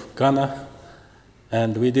level of Ghana,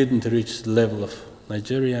 and we didn't reach the level of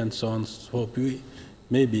Nigeria and so on. So we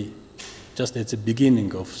may be just at the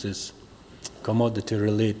beginning of this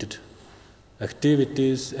commodity-related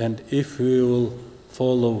activities, and if we will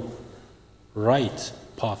follow right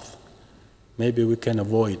path, maybe we can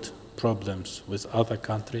avoid problems with other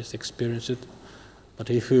countries experience it. But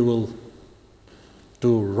if we will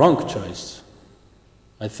do wrong choice,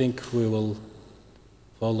 I think we will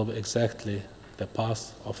follow exactly the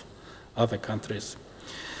path of other countries.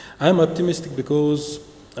 I'm optimistic because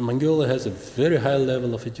Mongolia has a very high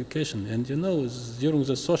level of education, and you know, during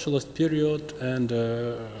the socialist period, and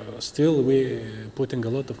still we're putting a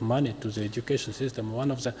lot of money to the education system, one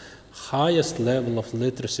of the highest level of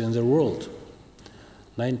literacy in the world,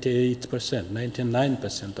 98%,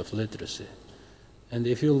 99% of literacy. And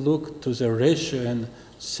if you look to the ratio in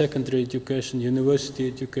secondary education, university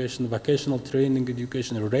education, vocational training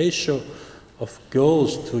education, ratio of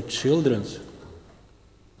girls to children,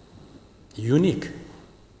 unique.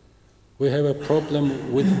 We have a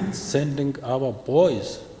problem with sending our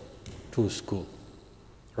boys to school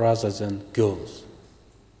rather than girls.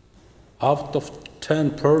 Out of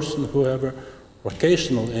 10 persons who have a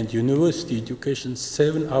vocational and university education,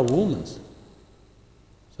 7 are women.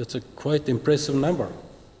 That's a quite impressive number.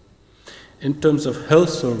 In terms of health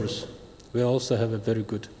service, we also have a very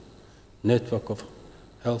good network of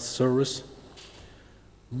health service.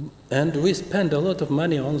 And we spend a lot of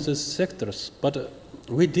money on these sectors, but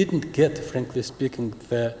we didn't get, frankly speaking,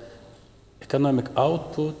 the economic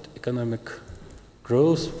output, economic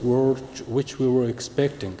growth which we were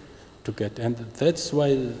expecting to get. And that's why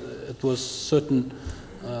it was certain,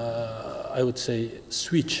 I would say,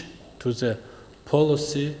 switch to the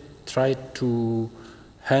policy, try to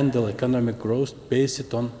handle economic growth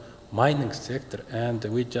based on mining sector. And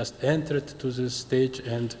we just entered to this stage,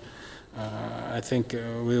 and I think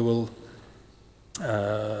we will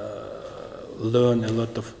learn a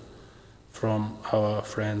lot from our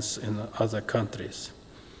friends in other countries.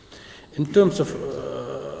 In terms of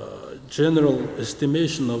general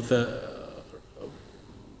estimation of the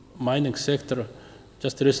mining sector,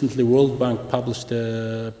 just recently World Bank published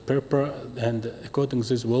a paper, and according to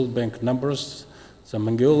these World Bank numbers, the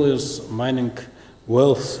Mongolia's mining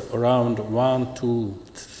wealth around 1 to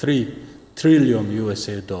 3 trillion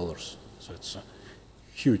USA dollars. So it's a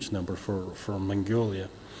huge number for Mongolia.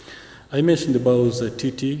 I mentioned about the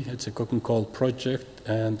TT, it's a coking coal project,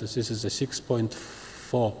 and this is a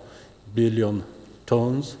 6.4 billion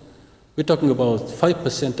tons. We're talking about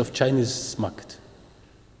 5% of Chinese market.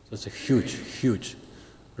 So it's a huge, huge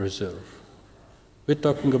reserve. We're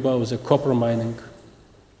talking about the copper mining,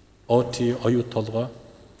 OT, Oyu Tolga,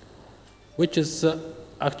 which is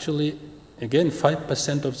actually, again,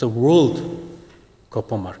 5% of the world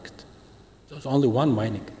copper market. There's only one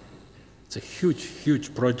mining. It's a huge,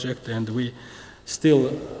 huge project, and we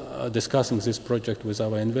still discussing this project with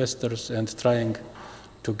our investors and trying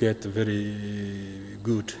to get a very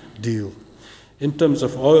good deal. In terms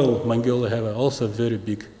of oil, Mongolia have also very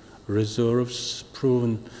big reserves,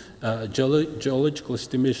 proven geological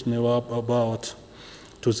estimation about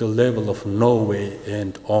to the level of Norway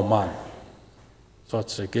and Oman. So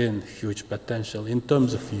it's again huge potential. In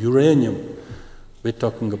terms of uranium, we're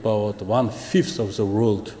talking about 1/5 of the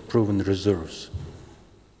world proven reserves.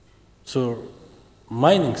 So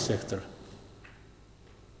mining sector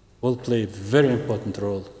will play a very important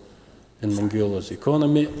role in Mongolia's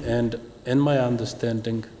economy, and in my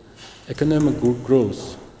understanding, economic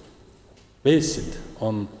growth based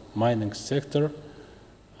on mining sector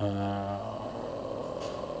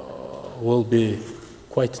will be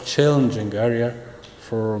quite challenging area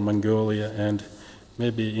for Mongolia, and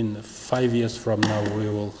maybe in 5 years from now we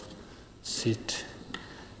will sit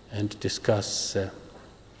and discuss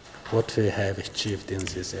what we have achieved in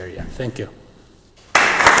this area. Thank you.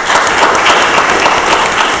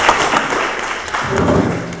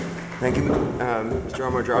 Thank you, Mr.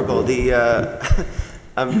 Amarjargal.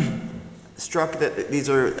 I'm struck that these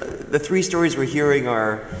are the three stories we're hearing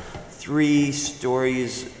are three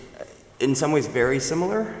stories in some ways very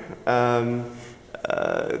similar.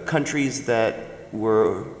 Countries that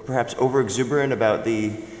were perhaps over-exuberant about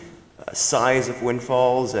the size of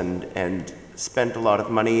windfalls and spent a lot of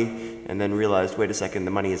money and then realized, wait a second,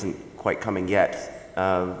 the money isn't quite coming yet.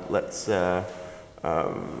 And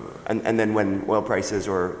then when oil prices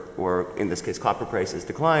or in this case copper prices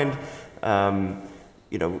declined,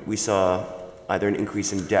 we saw either an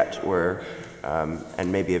increase in debt or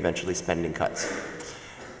and maybe eventually spending cuts.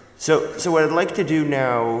 So what I'd like to do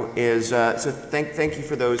now is thank you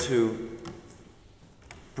for those who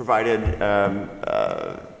provided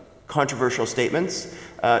controversial statements.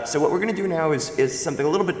 So what we're going to do now is something a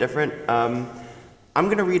little bit different. I'm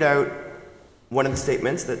going to read out one of the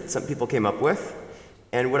statements that some people came up with.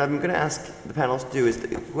 And what I'm going to ask the panelists to do is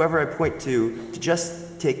that whoever I point to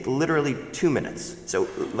just take literally 2 minutes. So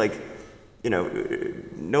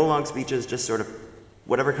no long speeches, just sort of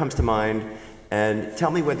whatever comes to mind, and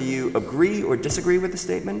tell me whether you agree or disagree with the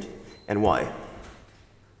statement and why.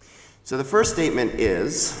 So the first statement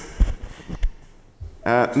is,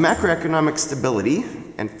 macroeconomic stability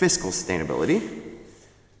and fiscal sustainability,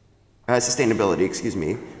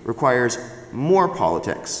 requires more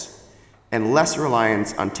politics and less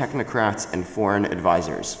reliance on technocrats and foreign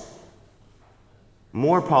advisors.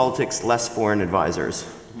 More politics, less foreign advisors.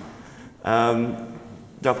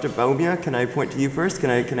 Dr. Bawumia, can I point to you first? Can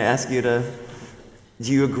I ask you do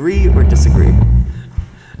you agree or disagree?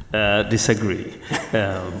 Disagree.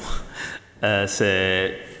 As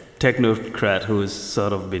a technocrat who's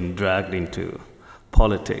sort of been dragged into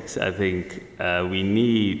politics, I think we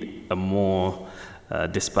need a more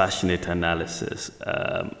dispassionate analysis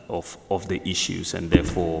of the issues and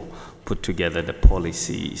therefore put together the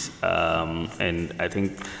policies. And I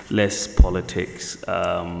think less politics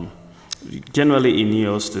generally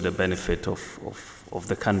inures to the benefit of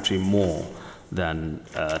the country more than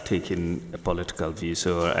taking a political view.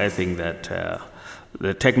 So I think that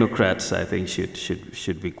the technocrats, I think,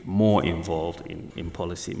 should be more involved in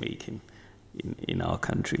policy making. in our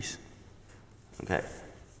countries. Okay.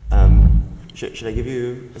 Should I give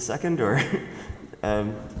you a second, or?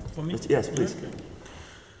 For me? Yes, please. Okay.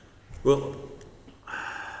 Well,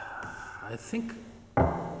 I think,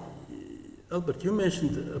 Albert, you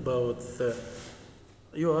mentioned about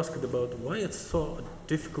you asked about why it's so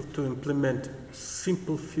difficult to implement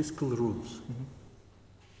simple fiscal rules. Mm-hmm.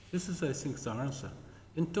 This is, I think, the answer.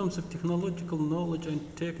 In terms of technological knowledge and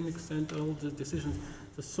techniques and all the decisions,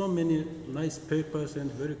 there's so many nice papers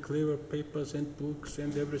and very clever papers and books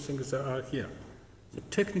and everything that are here. So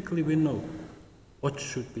technically we know what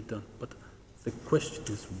should be done, but the question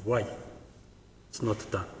is why it's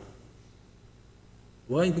not done.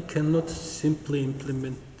 Why we cannot simply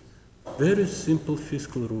implement very simple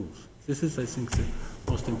fiscal rules. This is, I think, the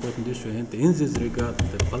most important issue, and in this regard,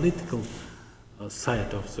 the political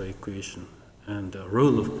side of the equation and the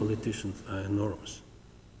role of politicians are enormous,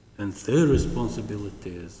 and their responsibility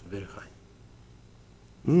is very high.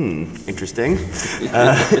 Interesting.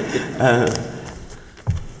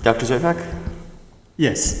 Dr. Zeufack?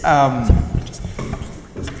 Yes.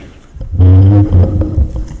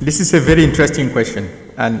 This is a very interesting question,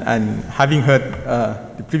 and having heard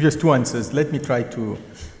the previous two answers, let me try to,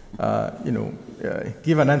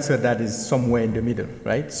 give an answer that is somewhere in the middle,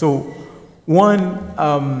 right? So, one,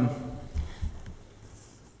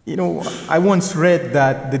 I once read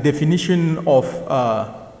that the definition of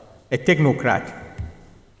a technocrat,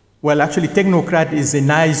 well, actually, technocrat is a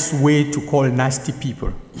nice way to call nasty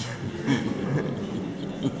people.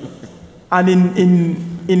 And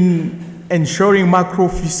in ensuring macro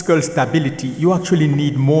fiscal stability, you actually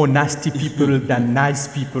need more nasty people than nice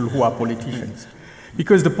people who are politicians.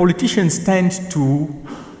 Because the politicians tend to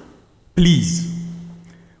please.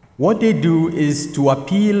 What they do is to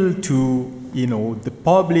appeal to the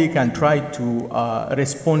public and try to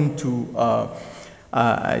respond to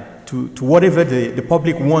whatever the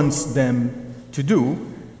public wants them to do,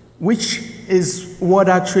 which is what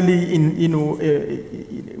actually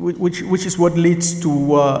which is what leads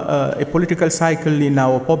to a political cycle in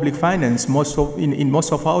our public finance in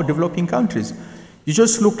most of our developing countries. You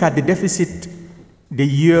just look at the deficit the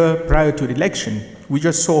year prior to the election. We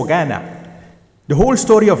just saw Ghana. The whole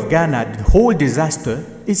story of Ghana, the whole disaster,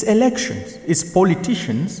 is elections. It's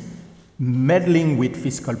politicians meddling with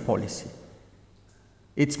fiscal policy.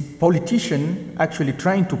 It's politicians actually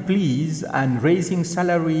trying to please and raising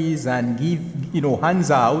salaries and give,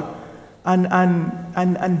 hands out,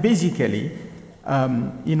 and basically,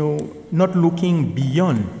 not looking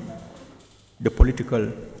beyond the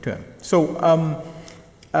political term. So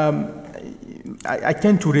I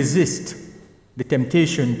tend to resist the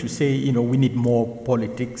temptation to say, we need more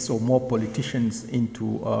politics or more politicians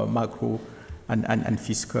into macro and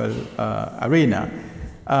fiscal arena.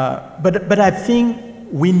 But I think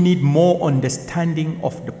we need more understanding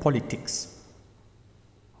of the politics.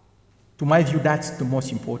 To my view, that's the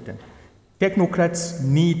most important. Technocrats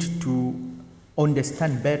need to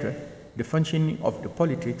understand better the functioning of the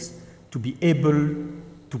politics to be able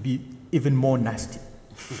to be even more nasty.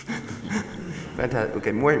 Fantastic.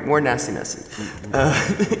 Okay, more nastiness.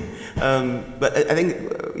 But I think,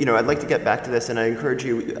 I'd like to get back to this, and I encourage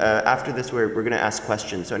you, after this, we're going to ask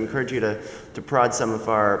questions. So I encourage you to prod some of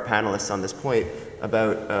our panelists on this point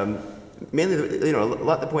about mainly, a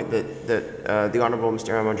lot of the point that the Honorable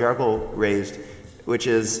Mr. Amarjargal raised, which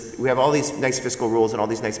is we have all these nice fiscal rules and all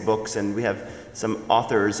these nice books, and we have some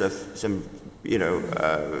authors of some,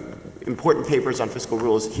 important papers on fiscal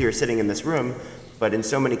rules here sitting in this room, but in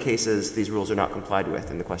so many cases, these rules are not complied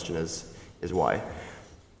with, and the question is why.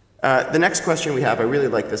 The next question we have, I really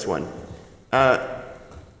like this one,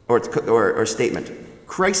 or statement.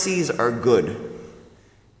 Crises are good.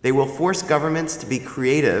 They will force governments to be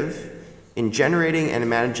creative in generating and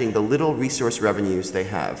managing the little resource revenues they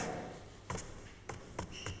have.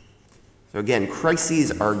 So again,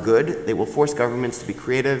 crises are good. They will force governments to be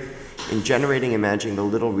creative in generating and managing the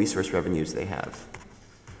little resource revenues they have.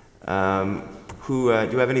 Do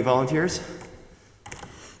you have any volunteers?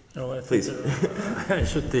 Oh, I Please. I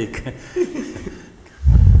should take.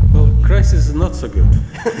 Well, crisis is not so good.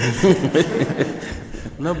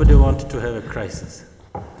 Nobody wants to have a crisis.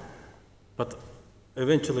 But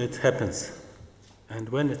eventually it happens. And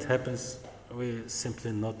when it happens, we're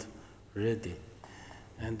simply not ready.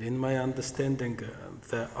 And in my understanding,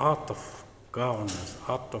 the art of governance,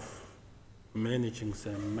 art of managing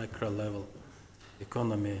the macro level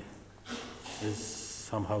economy is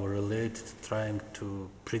somehow related to trying to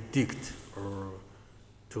predict or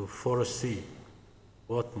to foresee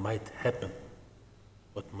what might happen.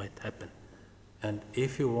 And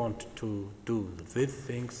if you want to do these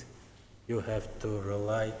things, you have to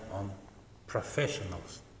rely on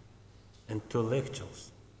professionals,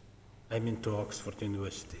 intellectuals. I mean to Oxford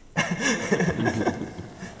University.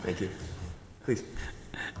 Thank you. Please.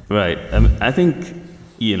 Right. I think,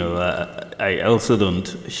 I also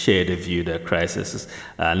don't share the view that crises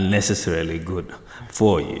are necessarily good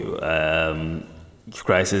for you.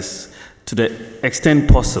 Crisis, to the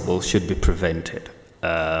extent possible, should be prevented.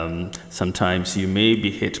 Sometimes you may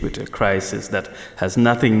be hit with a crisis that has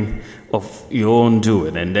nothing of your own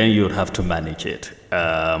doing, and then you'll have to manage it.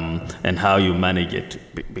 And how you manage it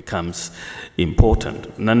becomes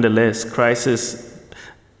important. Nonetheless, crisis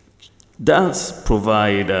does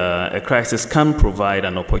provide, a crisis can provide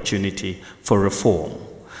an opportunity for reform.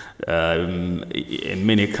 In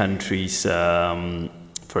many countries,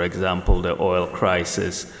 for example, the oil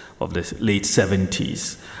crisis of the late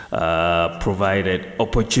 70s provided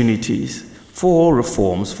opportunities for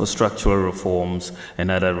reforms, for structural reforms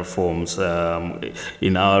and other reforms.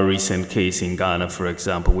 In our recent case in Ghana, for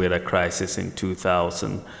example, we had a crisis in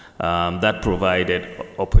 2000 that provided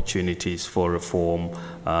opportunities for reform.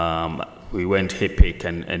 We went HIPIC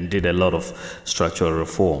and did a lot of structural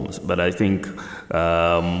reforms. But I think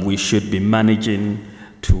we should be managing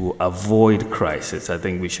to avoid crisis. I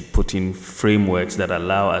think we should put in frameworks that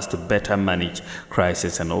allow us to better manage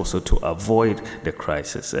crisis and also to avoid the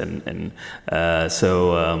crisis.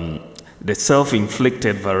 So the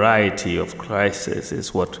self-inflicted variety of crisis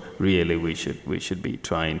is what really we should be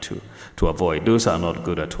trying to avoid. Those are not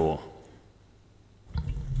good at all.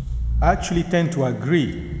 I actually tend to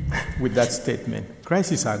agree with that statement.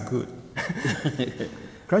 Crises are good.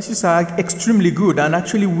 Crises are extremely good, and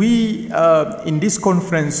actually we, in this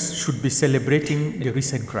conference, should be celebrating the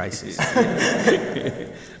recent crisis.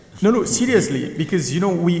 No, seriously, because,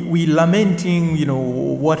 we lamenting,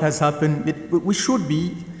 what has happened. We should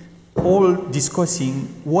be all discussing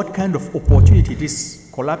what kind of opportunity this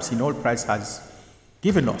collapse in oil price has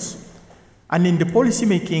given us. And in the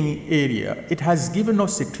policy-making area, it has given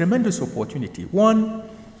us a tremendous opportunity. One,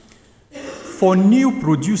 for new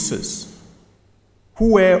producers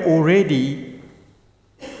who were already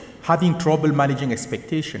having trouble managing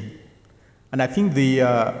expectation. And I think the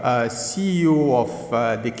CEO of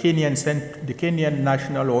the Kenyan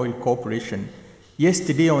National Oil Corporation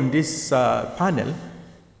yesterday on this panel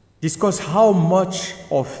discussed how much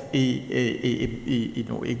of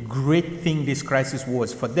a great thing this crisis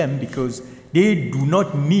was for them, because they do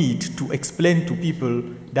not need to explain to people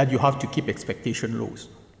that you have to keep expectation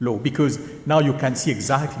low, because now you can see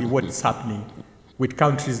exactly what is happening with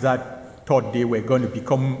countries that thought they were going to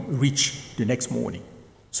become rich the next morning.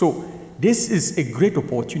 So this is a great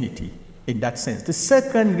opportunity in that sense. The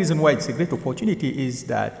second reason why it's a great opportunity is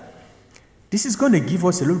that this is going to give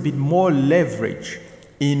us a little bit more leverage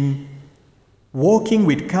in working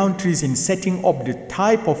with countries in setting up the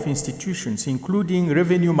type of institutions, including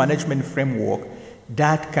revenue management framework,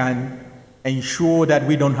 that can ensure that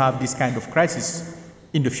we don't have this kind of crisis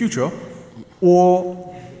in the future, or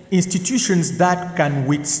institutions that can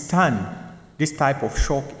withstand this type of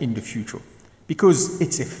shock in the future. Because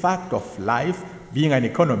it's a fact of life, being an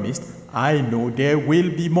economist, I know there will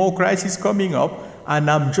be more crises coming up,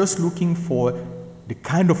 and I'm just looking for the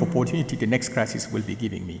kind of opportunity the next crisis will be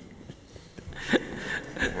giving me.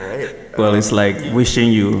 All right. Well, it's like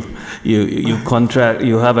wishing you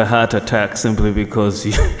have a heart attack simply because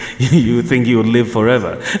you think you'll live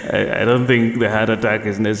forever. I don't think the heart attack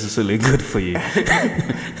is necessarily good for you.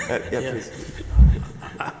 Yeah, please.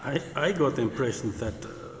 I got the impression that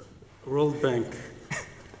World Bank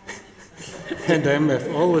and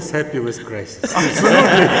IMF always happy with crisis.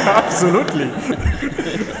 Absolutely.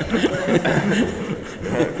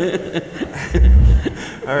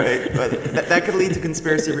 All right, but that could lead to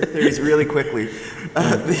conspiracy theories really quickly.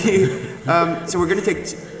 So we're going to take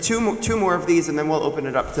two more of these, and then we'll open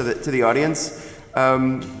it up to the audience.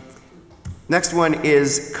 Next one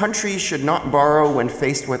is: countries should not borrow when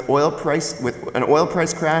faced with an oil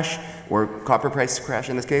price crash, or copper price crash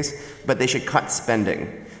in this case, but they should cut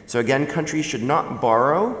spending. So again, countries should not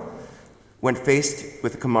borrow when faced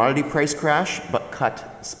with a commodity price crash, but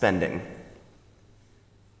cut spending.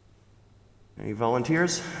 Any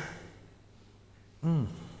volunteers? Again,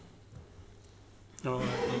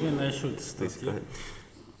 I should start. Please, go ahead.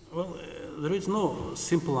 Well, there is no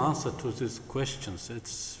simple answer to these questions.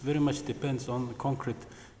 It's very much depends on the concrete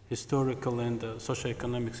historical and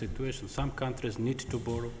socio-economic situation. Some countries need to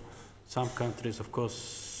borrow. Some countries, of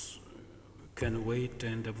course, can wait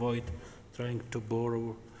and avoid trying to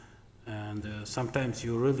borrow. And sometimes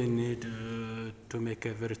you really need to make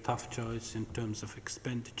a very tough choice in terms of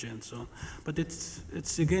expenditure and so on. But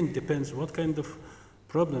it's again depends what kind of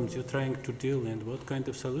problems you're trying to deal and what kind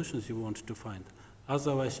of solutions you want to find.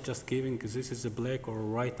 Otherwise, just giving this is a black or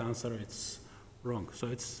right answer, it's wrong. So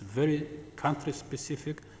it's very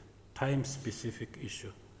country-specific, time-specific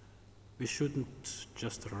issue. We shouldn't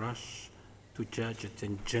just rush to judge it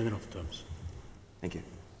in general terms. Thank you.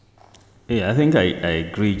 Yeah, I think I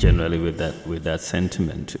agree generally with that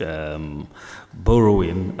sentiment.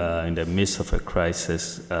 Borrowing in the midst of a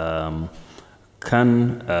crisis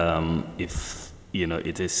can, if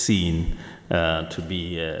it is seen to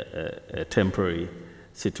be a temporary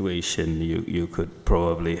situation, you could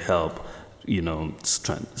probably help,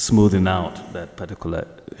 smoothing out that particular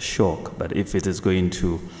shock. But if it is going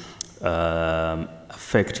to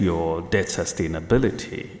affect your debt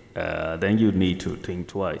sustainability, then you need to think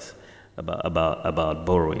twice about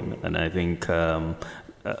borrowing. And I think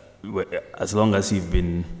as long as you've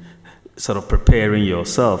been sort of preparing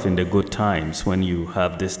yourself in the good times, when you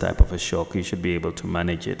have this type of a shock, you should be able to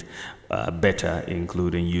manage it better,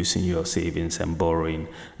 including using your savings and borrowing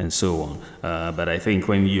and so on. But I think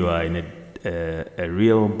when you are in a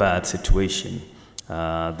real bad situation,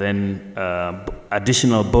 then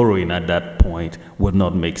additional borrowing at that point would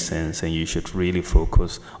not make sense, and you should really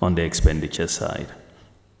focus on the expenditure side.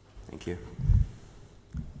 Thank you.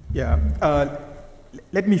 Yeah,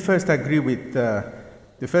 let me first agree with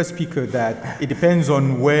the first speaker that it depends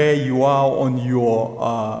on where you are on your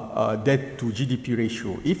debt to GDP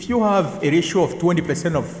ratio. If you have a ratio of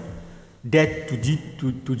 20% of debt to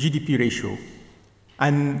GDP ratio,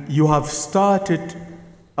 and you have started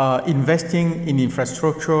investing in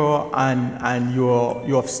infrastructure, and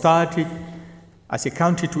you have started as a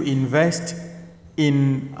country to invest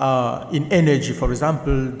in energy, for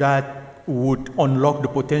example, that would unlock the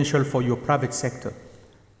potential for your private sector,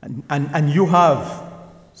 and you have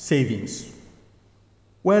savings.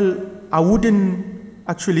 Well, I wouldn't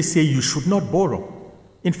actually say you should not borrow.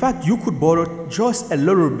 In fact, you could borrow just a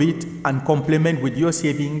little bit and complement with your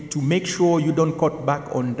saving to make sure you don't cut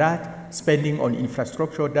back on that spending on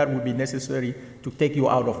infrastructure that would be necessary to take you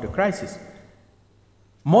out of the crisis.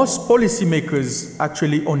 Most policymakers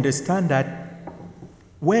actually understand that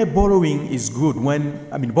where borrowing is good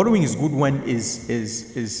borrowing is good when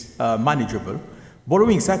is manageable.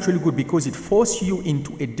 Borrowing is actually good because it forces you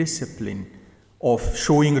into a discipline of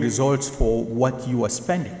showing results for what you are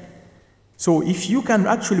spending. So if you can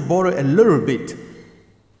actually borrow a little bit,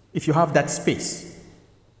 if you have that space,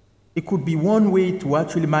 it could be one way to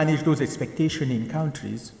actually manage those expectations in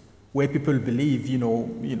countries where people believe,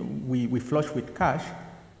 we flush with cash,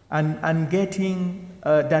 and getting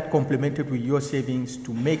that complemented with your savings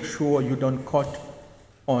to make sure you don't cut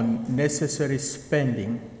on necessary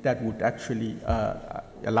spending that would actually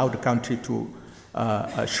allow the country to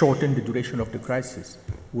shorten the duration of the crisis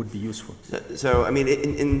would be useful. So,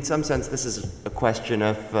 in some sense, this is a question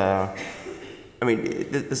of,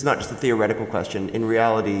 this is not just a theoretical question. In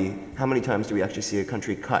reality, how many times do we actually see a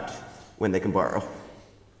country cut when they can borrow?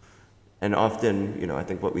 And often, I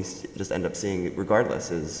think what we just end up seeing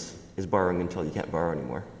regardless is borrowing until you can't borrow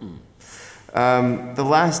anymore. The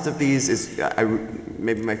last of these is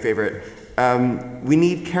maybe my favorite. We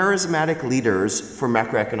need charismatic leaders for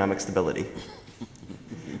macroeconomic stability.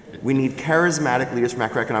 We need charismatic leaders for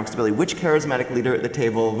macroeconomic stability. Which charismatic leader at the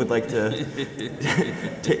table would like to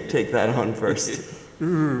take that on first?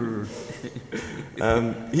 You've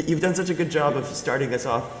done such a good job of starting us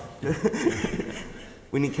off.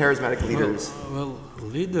 We need charismatic leaders. Well,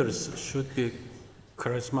 leaders should be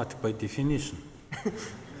charismatic by definition.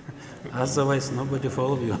 Otherwise, nobody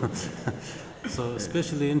follows you. So,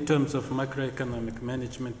 especially in terms of macroeconomic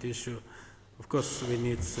management issue, of course, we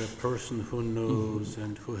need a person who knows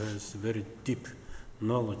and who has very deep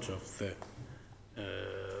knowledge of the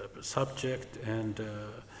subject, and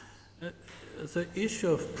the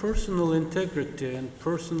issue of personal integrity and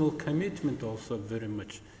personal commitment also very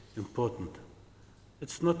much important.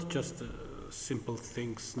 It's not just simple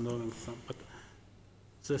things, knowing some, but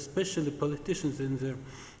especially politicians in the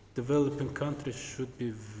developing countries should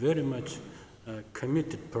be very much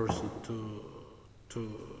committed person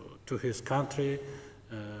to his country,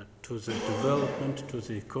 to the development, to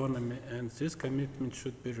the economy, and this commitment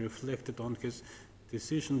should be reflected on his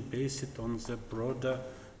decision based on the broader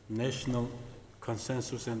national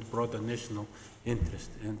consensus and broader national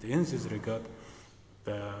interest. And in this regard,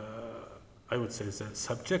 I would say the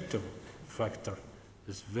subjective factor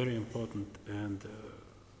is very important, and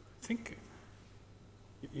I think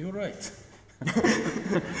you're right.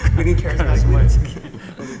 We need charismatic.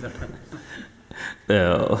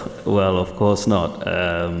 Well, of course not.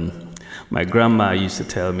 My grandma used to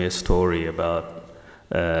tell me a story about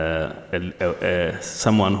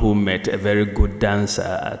someone who met a very good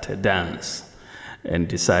dancer at a dance, and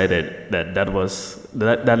decided that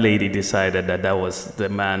that lady decided that was the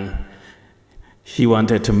man she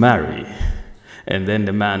wanted to marry. And then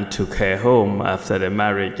the man took her home after the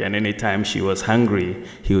marriage, and anytime she was hungry,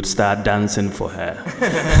 he would start dancing for her.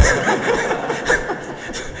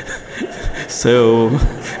 So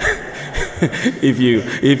if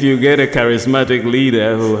you get a charismatic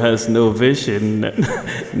leader who has no vision,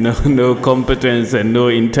 no competence, and no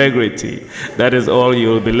integrity, that is all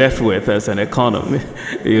you'll be left with as an economy.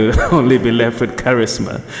 You'll only be left with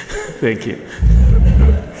charisma. Thank you.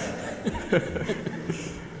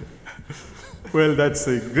 Well, that's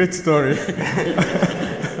a great story.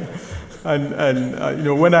 and you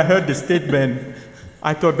know, when I heard the statement,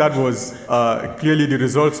 I thought that was clearly the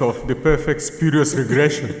results of the perfect spurious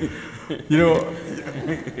regression. You know,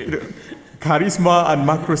 charisma and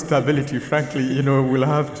macro stability, frankly, you know, we'll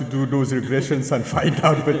have to do those regressions and find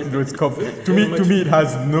out, but you know, it's to me, it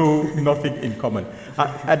has nothing in common.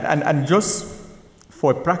 And just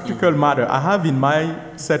for a practical matter, I have in my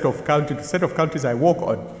set of countries I work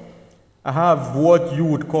on, I have what you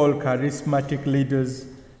would call charismatic leaders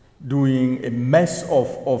doing a mess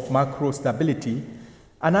of macro stability,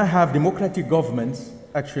 and I have democratic governments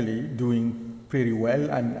actually doing pretty well,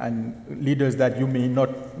 and leaders that you may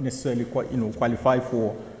not necessarily qualify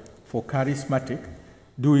for charismatic,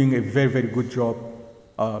 doing a very, very good job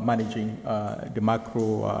managing the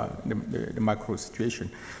macro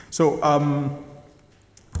situation. So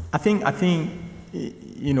I think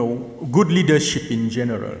you know, good leadership in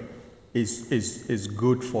general is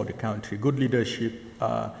good for the country. Good leadership,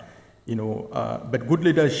 you know, but good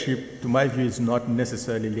leadership, to my view, is not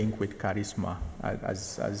necessarily linked with charisma,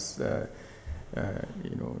 as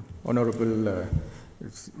you know, Honorable,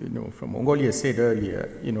 you know, from Mongolia said earlier.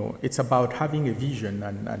 You know, it's about having a vision,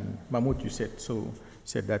 and Mahmoud, you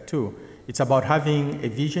said that too. It's about having a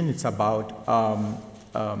vision. It's about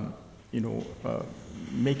you know,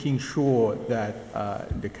 making sure that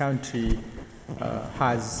the country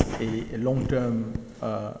has a long-term,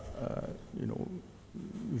 you know,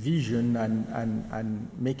 vision, and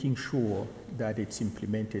making sure that it's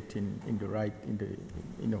implemented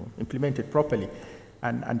implemented properly,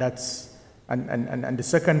 and that's and the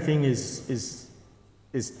second thing is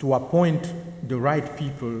to appoint the right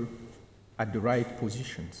people at the right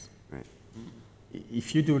positions. Right.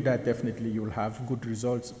 If you do that, definitely you'll have good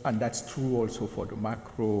results, and that's true also for the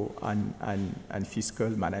macro and fiscal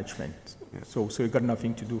management. Yeah. So it got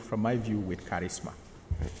nothing to do, from my view, with charisma.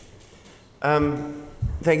 Right.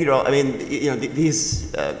 Thank you to all. I mean, you know,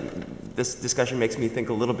 this discussion makes me think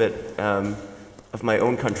a little bit of my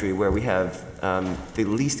own country, where we have the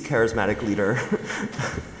least charismatic leader,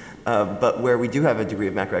 but where we do have a degree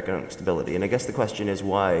of macroeconomic stability. And I guess the question is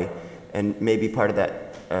why, and maybe part of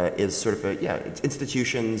that is sort of it's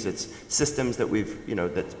institutions, it's systems that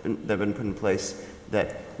that have been put in place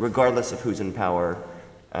that, regardless of who's in power,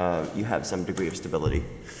 you have some degree of stability.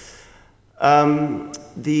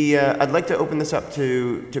 I'd like to open this up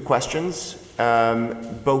to questions,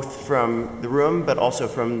 both from the room, but also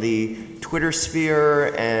from the Twitter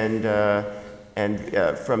sphere and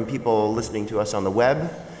from people listening to us on the web.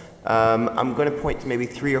 I'm going to point to maybe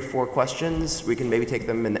 3 or 4 questions. We can maybe take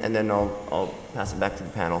them, and then I'll pass it back to the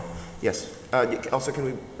panel. Yes. Also, can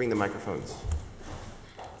we bring the microphones?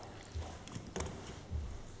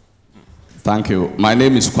 Thank you. My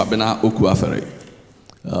name is Kwabena Okuafere.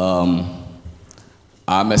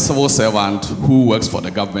 I'm a civil servant who works for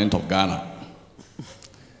the government of Ghana.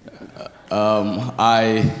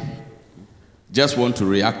 I just want to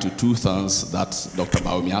react to 2 things that Dr.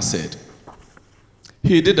 Bawumia said.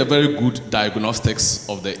 He did a very good diagnostics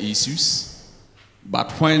of the issues,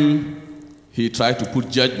 but when he tried to put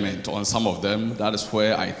judgment on some of them, that is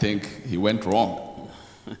where I think he went wrong.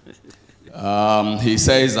 He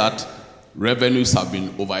says that revenues have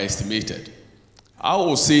been overestimated. I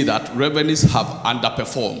will say that revenues have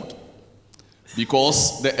underperformed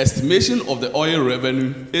because the estimation of the oil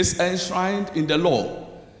revenue is enshrined in the law.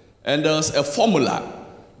 And there's a formula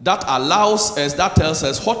that allows us, that tells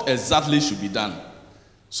us what exactly should be done.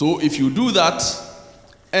 So if you do that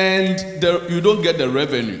and you don't get the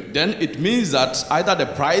revenue, then it means that either the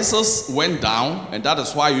prices went down and that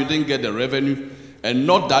is why you didn't get the revenue, and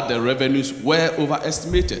not that the revenues were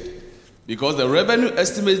overestimated. Because the revenue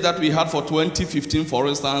estimates that we had for 2015, for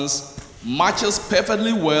instance, matches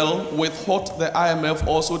perfectly well with what the IMF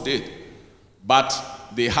also did. But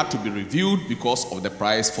they had to be reviewed because of the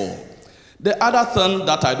price fall. The other thing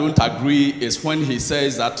that I don't agree is when he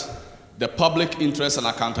says that the Public Interest and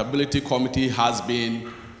Accountability Committee has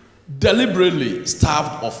been deliberately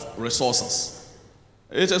starved of resources.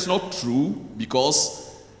 It is not true,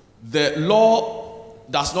 because the law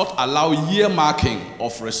does not allow earmarking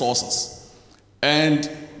of resources. And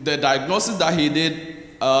the diagnosis that he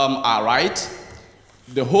did are right.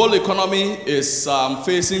 The whole economy is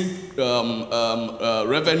facing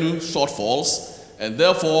revenue shortfalls, and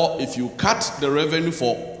therefore, if you cut the revenue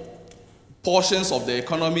for portions of the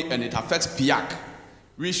economy and it affects PIAC,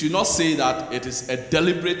 we should not say that it is a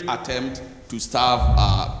deliberate attempt to starve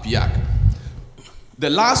PIAC. The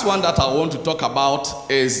last one that I want to talk about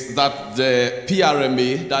is that the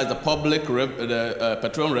PRMA, that is the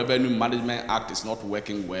Petroleum Revenue Management Act, is not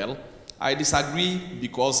working well. I disagree,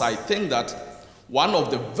 because I think that one of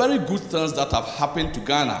the very good things that have happened to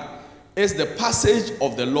Ghana is the passage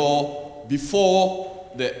of the law before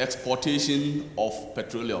the exportation of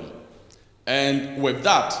petroleum. And with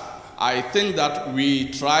that, I think that we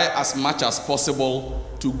try as much as possible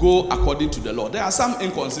to go according to the law. There are some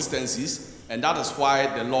inconsistencies, and that is why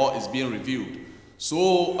the law is being reviewed.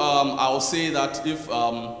 So I'll say that if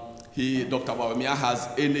Dr. Bawumia has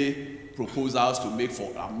any proposals to make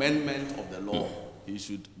for amendment of the law, he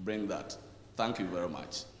should bring that. Thank you very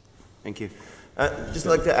much. Thank you. Just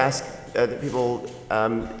like to ask that people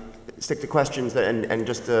stick to questions and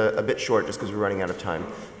just a bit short, just because we're running out of time.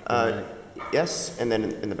 Yes, and then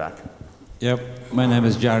in the back. Yep, my name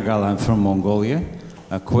is Amarjargal. I'm from Mongolia.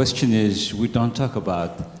 A question is, we don't talk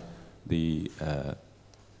about the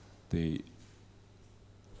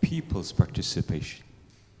people's participation.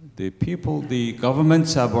 The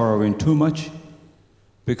governments are borrowing too much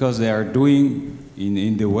because they are doing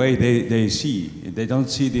in the way they see. They don't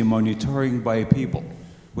see the monitoring by people.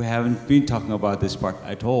 We haven't been talking about this part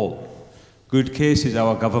at all. Good case is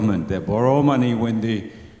our government. They borrow money when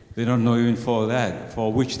they don't know even for that,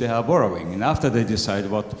 for which they are borrowing. And after they decide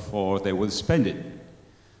what for, they will spend it.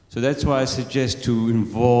 So that's why I suggest to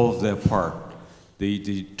involve their part,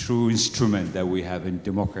 the true instrument that we have in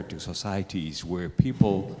democratic societies where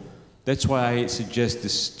people, that's why I suggest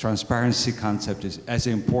this transparency concept is as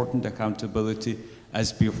important, accountability,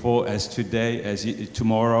 as before, as today, as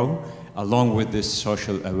tomorrow, along with this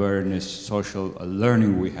social awareness, social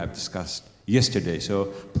learning we have discussed yesterday.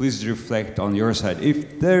 So please reflect on your side.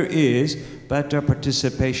 If there is better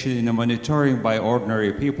participation in the monitoring by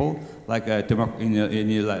ordinary people, like in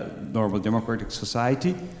a normal democratic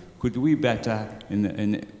society, could we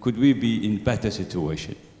be in better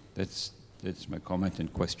situation? That's my comment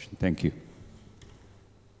and question. Thank you.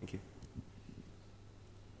 Thank you.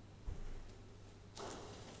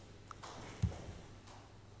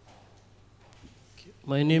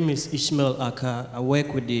 My name is Ishmael Aka. I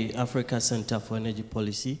work with the Africa Center for Energy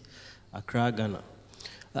Policy, Accra, Ghana.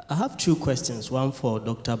 I have two questions, one for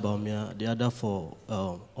Dr. Bawumia, the other for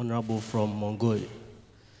Honorable from Mongolia.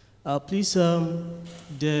 Please,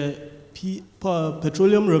 the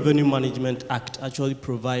Petroleum Revenue Management Act actually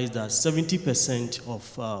provides that 70%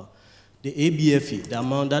 of the ABFE, the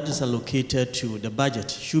amount that is allocated to the budget,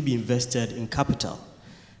 should be invested in capital.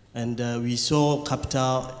 And we saw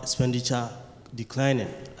capital expenditure declining.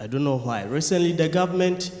 I don't know why. Recently, the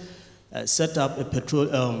government set up a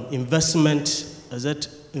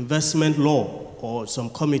investment law or some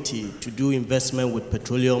committee to do investment with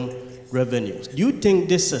petroleum revenues. Do you think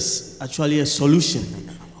this is actually a solution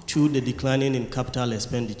to the declining in capital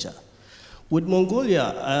expenditure? With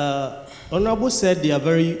Mongolia, Honorable said they are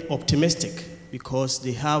very optimistic because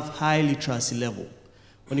they have high literacy level.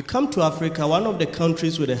 When you come to Africa, one of the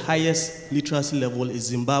countries with the highest literacy level is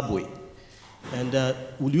Zimbabwe. And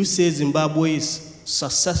would you say Zimbabwe is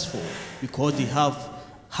successful because they have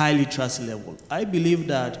high literacy level? I believe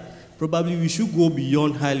that probably we should go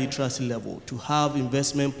beyond high literacy level to have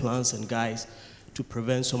investment plans and guides to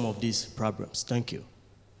prevent some of these problems. Thank you.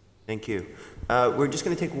 Thank you. We're just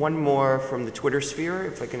going to take one more from the Twitter sphere.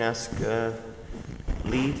 If I can ask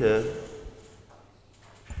Lee to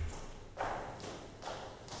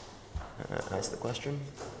ask the question.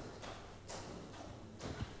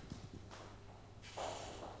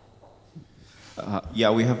 Yeah,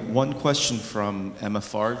 we have one question from Emma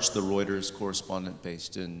Farge, the Reuters correspondent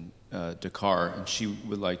based in Dakar, and she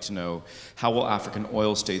would like to know, how will African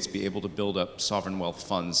oil states be able to build up sovereign wealth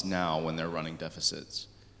funds now when they're running deficits?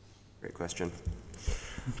 Great question.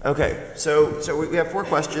 Okay, so we have four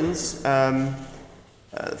questions.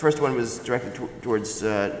 The first one was directed towards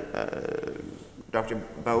Dr.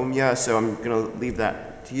 Bawumia, so I'm going to leave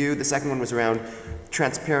that to you. The second one was around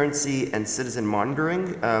transparency and citizen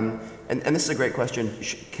monitoring. And this is a great question.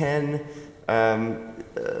 Can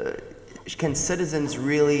citizens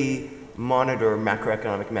really monitor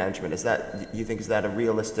macroeconomic management? You think is that a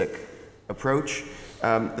realistic approach?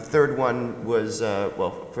 The third one was,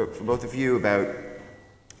 well, for both of you about,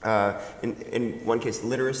 in one case,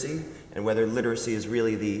 literacy, and whether literacy is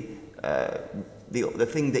really the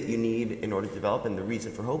thing that you need in order to develop and the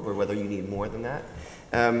reason for hope, or whether you need more than that.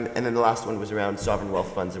 And then the last one was around sovereign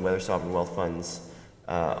wealth funds and whether sovereign wealth funds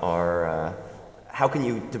are, how can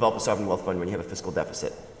you develop a sovereign wealth fund when you have a fiscal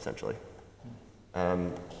deficit, essentially?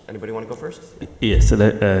 Anybody want to go first? Yes,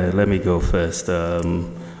 let me go first.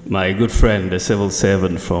 My good friend, the civil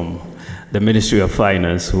servant from the Ministry of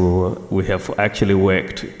Finance, who we have actually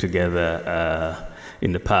worked together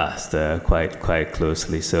in the past quite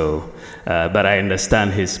closely. So, but I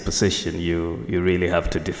understand his position. You really have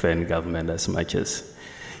to defend government as much as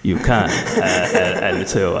you can, and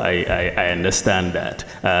so I understand that.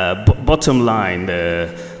 Bottom line, the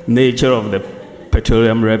nature of the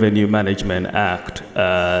Petroleum Revenue Management Act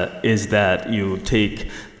is that you take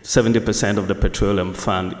 70% of the petroleum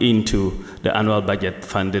fund into the annual budget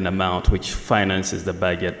funding amount, which finances the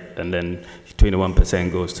budget, and then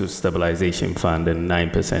 21% goes to stabilization fund and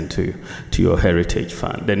 9% to your heritage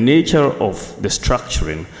fund. The nature of the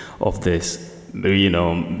structuring of this,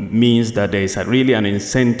 means that there is really an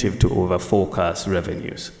incentive to over-forecast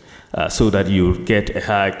revenues, so that you get a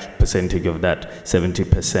high percentage of that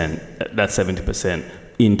 70%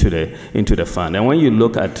 into the fund. And when you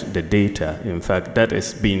look at the data, in fact, that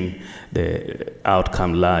has been the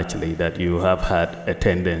outcome largely, that you have had a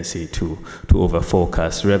tendency to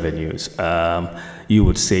over-forecast revenues. You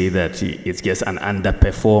would say that it's just an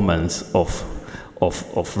underperformance of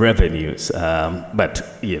revenues, but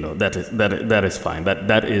that is fine. But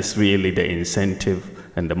that is really the incentive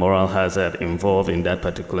and the moral hazard involved in that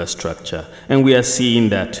particular structure, and we are seeing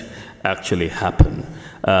that actually happen.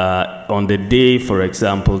 On the day, for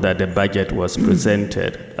example, that the budget was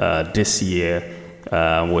presented this year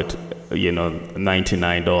with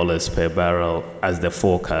 $99 per barrel as the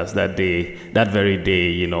forecast, that very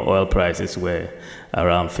day, oil prices were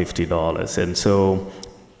around $50, and so.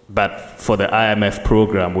 But for the IMF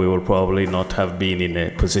program, we will probably not have been in a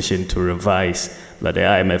position to revise, but the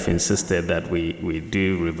IMF insisted that we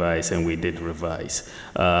do revise, and we did revise.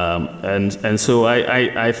 And so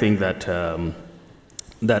I think that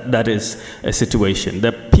that is a situation.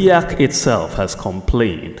 The PIAC itself has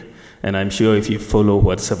complained, and I'm sure if you follow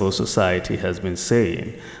what civil society has been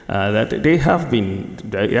saying, that they have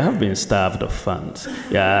been starved of funds.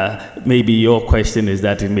 Maybe your question is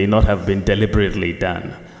that it may not have been deliberately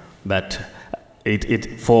done. But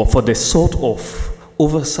for the sort of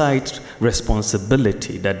oversight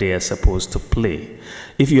responsibility that they are supposed to play,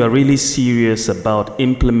 if you are really serious about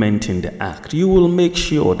implementing the act, you will make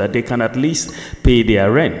sure that they can at least pay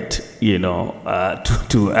their rent,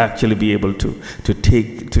 to actually be able to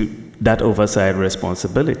take that oversight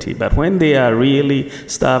responsibility. But when they are really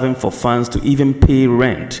starving for funds to even pay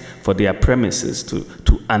rent for their premises, to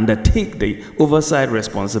undertake the oversight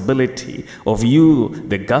responsibility of you,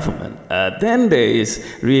 the government, then there is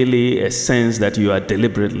really a sense that you are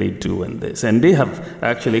deliberately doing this. And they have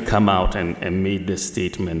actually come out and made this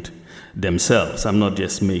statement themselves. I'm not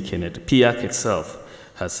just making it. PIAC itself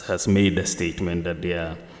has made the statement that they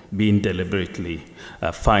are being deliberately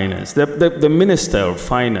financed. The Minister of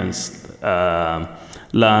Finance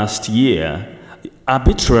last year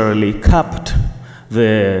arbitrarily capped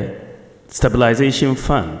the stabilization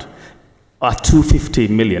fund at $250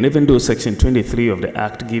 million, even though Section 23 of the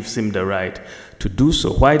Act gives him the right to do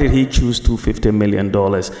so. Why did he choose $250 million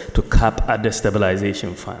to cap at the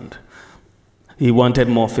stabilization fund? He wanted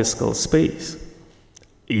more fiscal space.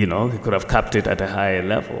 He could have capped it at a higher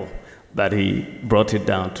level, but he brought it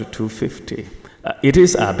down to 250. It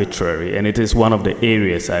is arbitrary, and it is one of the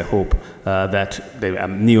areas I hope that the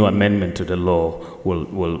new amendment to the law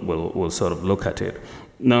will sort of look at it.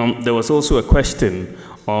 Now, there was also a question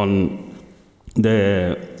on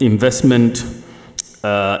the investment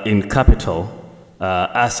in capital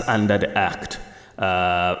as under the Act,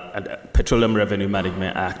 Petroleum Revenue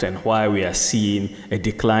Management Act, and why we are seeing a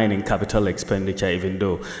decline in capital expenditure, even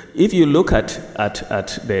though if you look at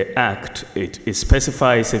the Act, it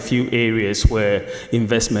specifies a few areas where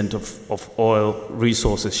investment of oil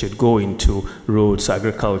resources should go into: roads,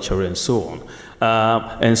 agriculture, and so on.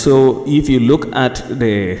 And so if you look at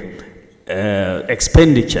the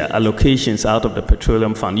expenditure allocations out of the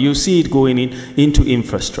petroleum fund, you see it going into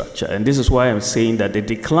infrastructure. And this is why I'm saying that the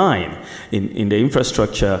decline in the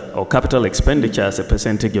infrastructure or capital expenditure as a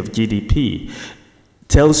percentage of GDP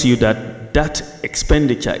tells you that that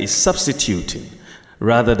expenditure is substituting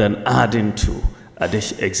rather than adding to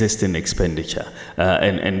existing expenditure.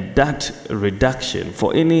 And that reduction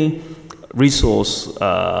for any resource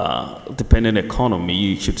dependent economy,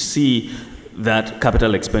 you should see that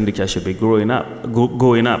capital expenditure should be going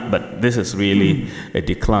up, but this is really a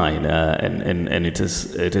decline, and it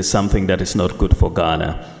is something that is not good for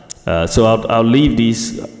Ghana. So I'll leave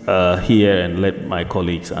these here and let my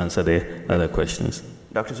colleagues answer the other questions.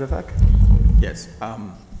 Dr. Zeufack? Yes.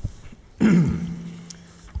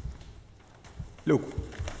 Look,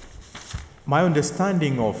 my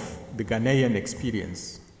understanding of the Ghanaian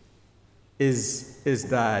experience is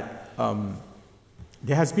that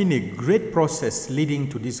there has been a great process leading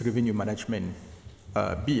to this revenue management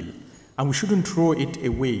bill, and we shouldn't throw it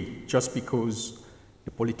away just because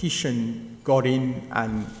the politician got in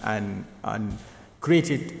and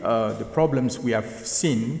created the problems we have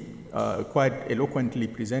seen quite eloquently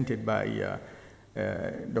presented by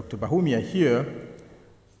Dr. Bawumia here.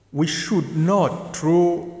 We should not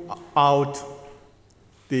throw out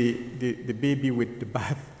the baby with the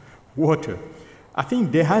bath water. I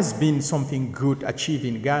think there has been something good achieved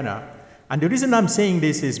in Ghana. And the reason I'm saying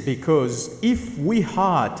this is because if we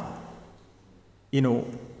had,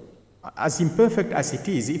 as imperfect as it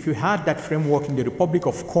is, if we had that framework in the Republic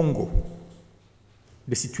of Congo,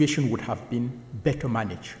 the situation would have been better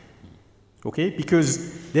managed. Okay?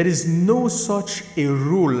 Because there is no such a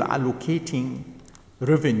rule allocating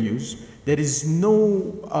revenues. There is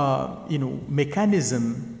no,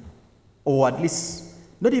 mechanism, or at least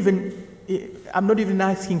not even, I'm not even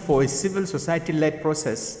asking for a civil society-led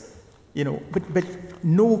process, but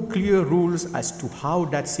no clear rules as to how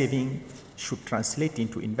that saving should translate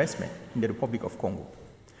into investment in the Republic of Congo.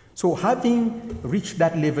 So having reached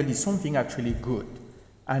that level is something actually good.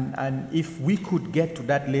 And if we could get to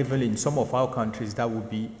that level in some of our countries, that would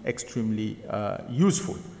be extremely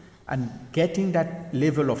useful. And getting that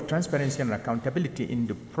level of transparency and accountability in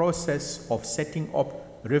the process of setting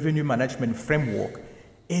up revenue management framework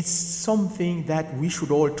is something that we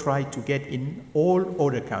should all try to get in all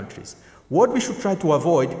other countries. What we should try to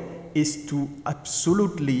avoid is to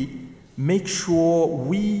absolutely make sure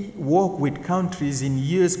we work with countries in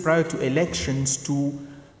years prior to elections to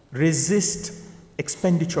resist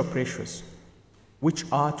expenditure pressures, which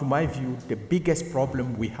are, to my view, the biggest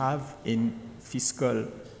problem we have in fiscal,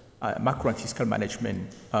 macro and fiscal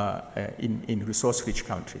management in resource-rich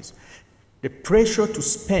countries. The pressure to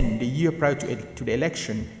spend the year prior to the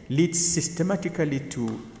election leads systematically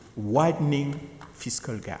to widening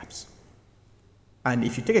fiscal gaps. And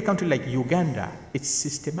if you take a country like Uganda, it's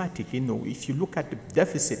systematic. If you look at the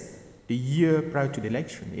deficit the year prior to the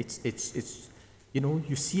election, it's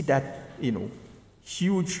you see that,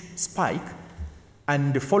 huge spike,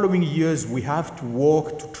 and the following years we have to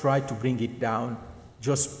work to try to bring it down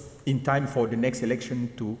just in time for the next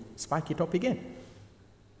election to spike it up again.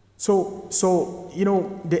 So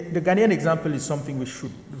the Ghanaian example is something we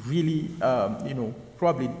should really,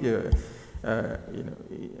 probably,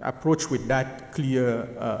 approach with that clear,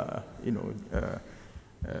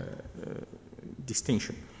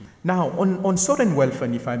 distinction. Now, on sovereign wealth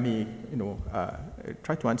fund, if I may,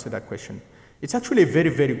 try to answer that question. It's actually a very,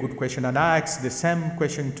 very good question, and I asked the same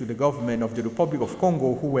question to the government of the Republic of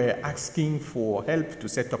Congo, who were asking for help to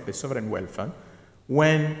set up a sovereign wealth fund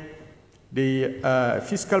when the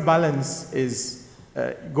fiscal balance is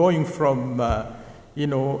going from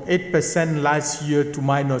 8% last year to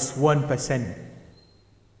minus 1%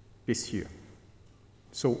 this year.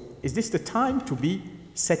 So is this the time to be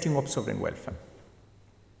setting up sovereign wealth fund?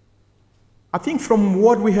 I think from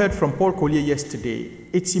what we heard from Paul Collier yesterday,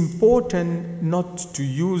 it's important not to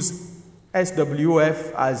use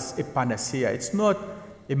SWF as a panacea. It's not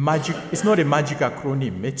a magic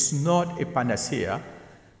acronym. It's not a panacea.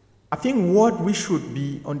 I think what we should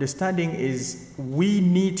be understanding is we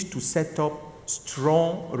need to set up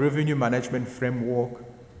strong revenue management framework,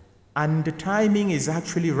 and the timing is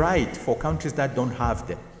actually right for countries that don't have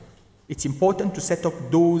them. It's important to set up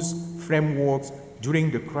those frameworks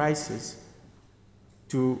during the crisis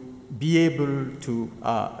to be able to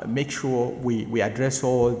make sure we address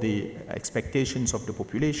all the expectations of the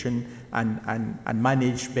population and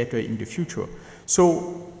manage better in the future.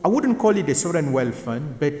 So I wouldn't call it a sovereign wealth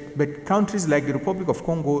fund, but countries like the Republic of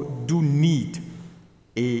Congo do need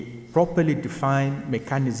a properly defined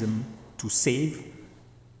mechanism to save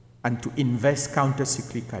and to invest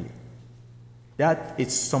counter-cyclically. That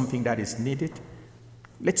is something that is needed.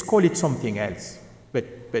 Let's call it something else, but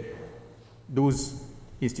those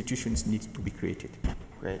institutions need to be created.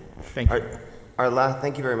 Great. Thank you.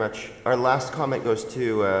 Thank you very much. Our last comment goes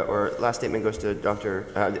to, or last statement goes to to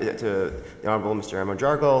the Honorable Mr.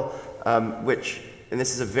 Amarjargal, and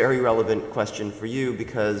this is a very relevant question for you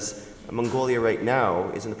because Mongolia right now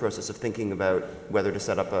is in the process of thinking about whether to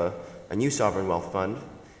set up a new sovereign wealth fund,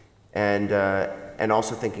 and and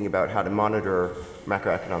also thinking about how to monitor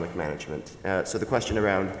macroeconomic management. So the question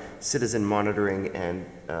around citizen monitoring and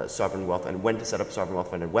sovereign wealth, and when to set up a sovereign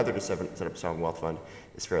wealth fund and whether to set up a sovereign wealth fund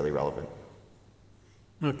is fairly relevant.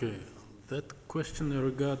 Okay, that question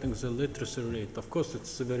regarding the literacy rate, of course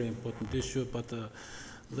it's a very important issue, but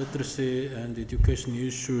literacy and education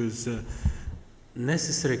issue is a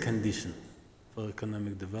necessary condition for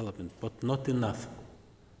economic development, but not enough.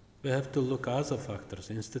 We have to look at other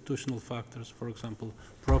factors, institutional factors, for example,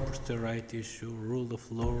 property right issue, rule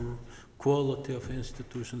of law, quality of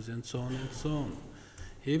institutions, and so on and so on.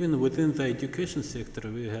 Even within the education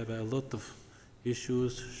sector, we have a lot of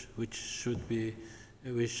issues which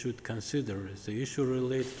we should consider. The issue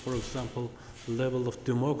related, for example, level of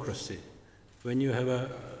democracy. When you have a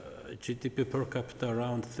GDP per capita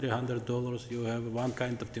around $300, you have one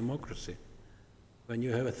kind of democracy. When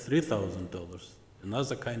you have $3,000,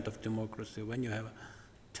 another kind of democracy. When you have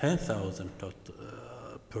 10,000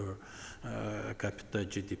 per capita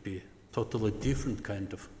GDP, totally different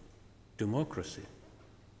kind of democracy.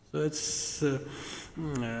 So it's a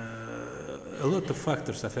lot of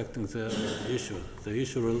factors affecting the issue. The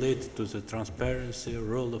issue related to the transparency,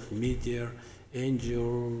 role of media,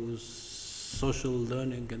 NGOs, social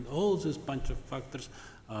learning, and all this bunch of factors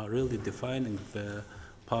are really defining the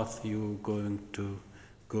path you're going to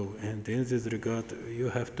go. And in this regard, you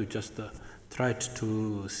have to just try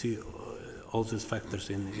to see all these factors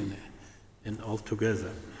in all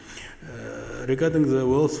together. Regarding the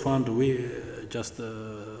Wealth Fund, we just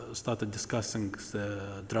started discussing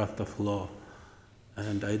the draft of law,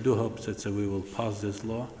 and I do hope that we will pass this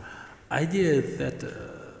law. Idea is that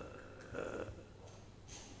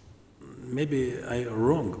maybe I'm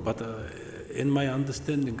wrong, but in my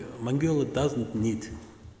understanding, Mongolia doesn't need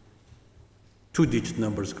two-digit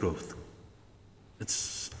numbers growth.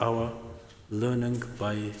 It's our learning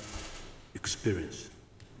by experience.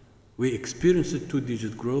 We experienced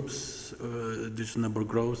two-digit growth, digit number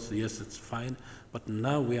growth. Yes, it's fine, but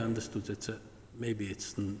now we understood that maybe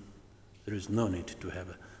there is no need to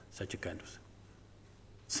have such a kind of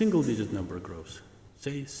single-digit number growth.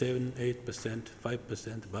 Say 7, 8%,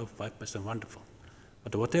 5%, above 5%, wonderful.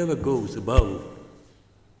 But whatever goes above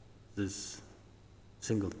this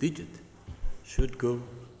single digit should go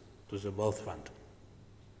to the wealth fund.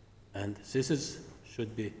 And this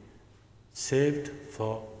should be saved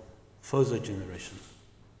for further generation,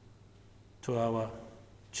 to our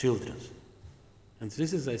children. And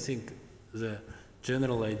this is, I think, the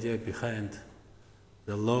general idea behind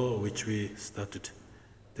the law which we started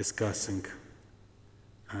discussing.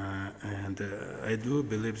 And I do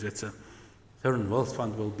believe that a sovereign wealth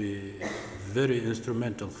fund will be a very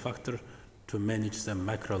instrumental factor to manage the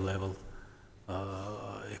macro level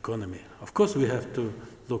economy. Of course, we have to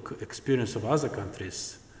look experience of other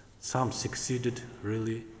countries. Some succeeded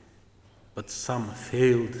really, but some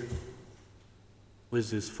failed with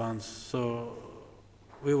these funds. So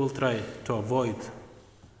we will try to avoid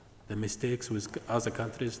the mistakes which other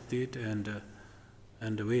countries did, and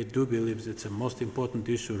we do believe that the most important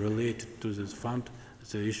issue related to this fund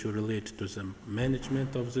is the issue related to the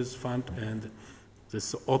management of this fund and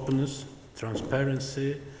this openness,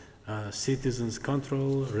 transparency, citizens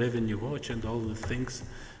control, revenue watch, and all the things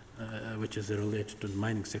which is related to the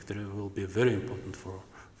mining sector will be very important for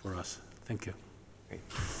us. Thank you. Great.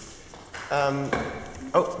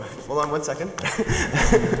 Oh, hold on one second.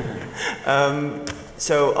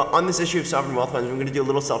 So on this issue of sovereign wealth funds, I'm going to do a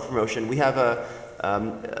little self-promotion. We have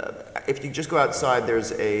if you just go outside,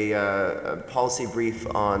 there's a policy brief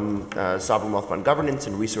on sovereign wealth fund governance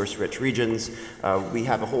in resource-rich regions. We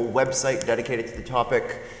have a whole website dedicated to the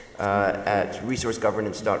topic at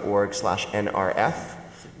resourcegovernance.org/NRF.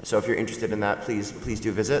 So if you're interested in that, please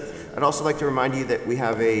do visit. I'd also like to remind you that we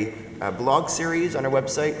have a blog series on our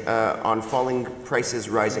website on falling prices,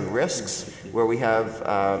 rising risks, where we have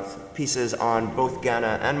pieces on both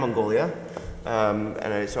Ghana and Mongolia.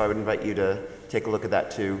 So I would invite you to take a look at that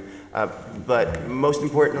too. But most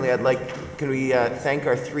importantly, can we thank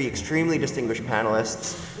our three extremely distinguished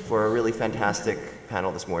panelists for a really fantastic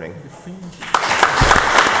panel this morning.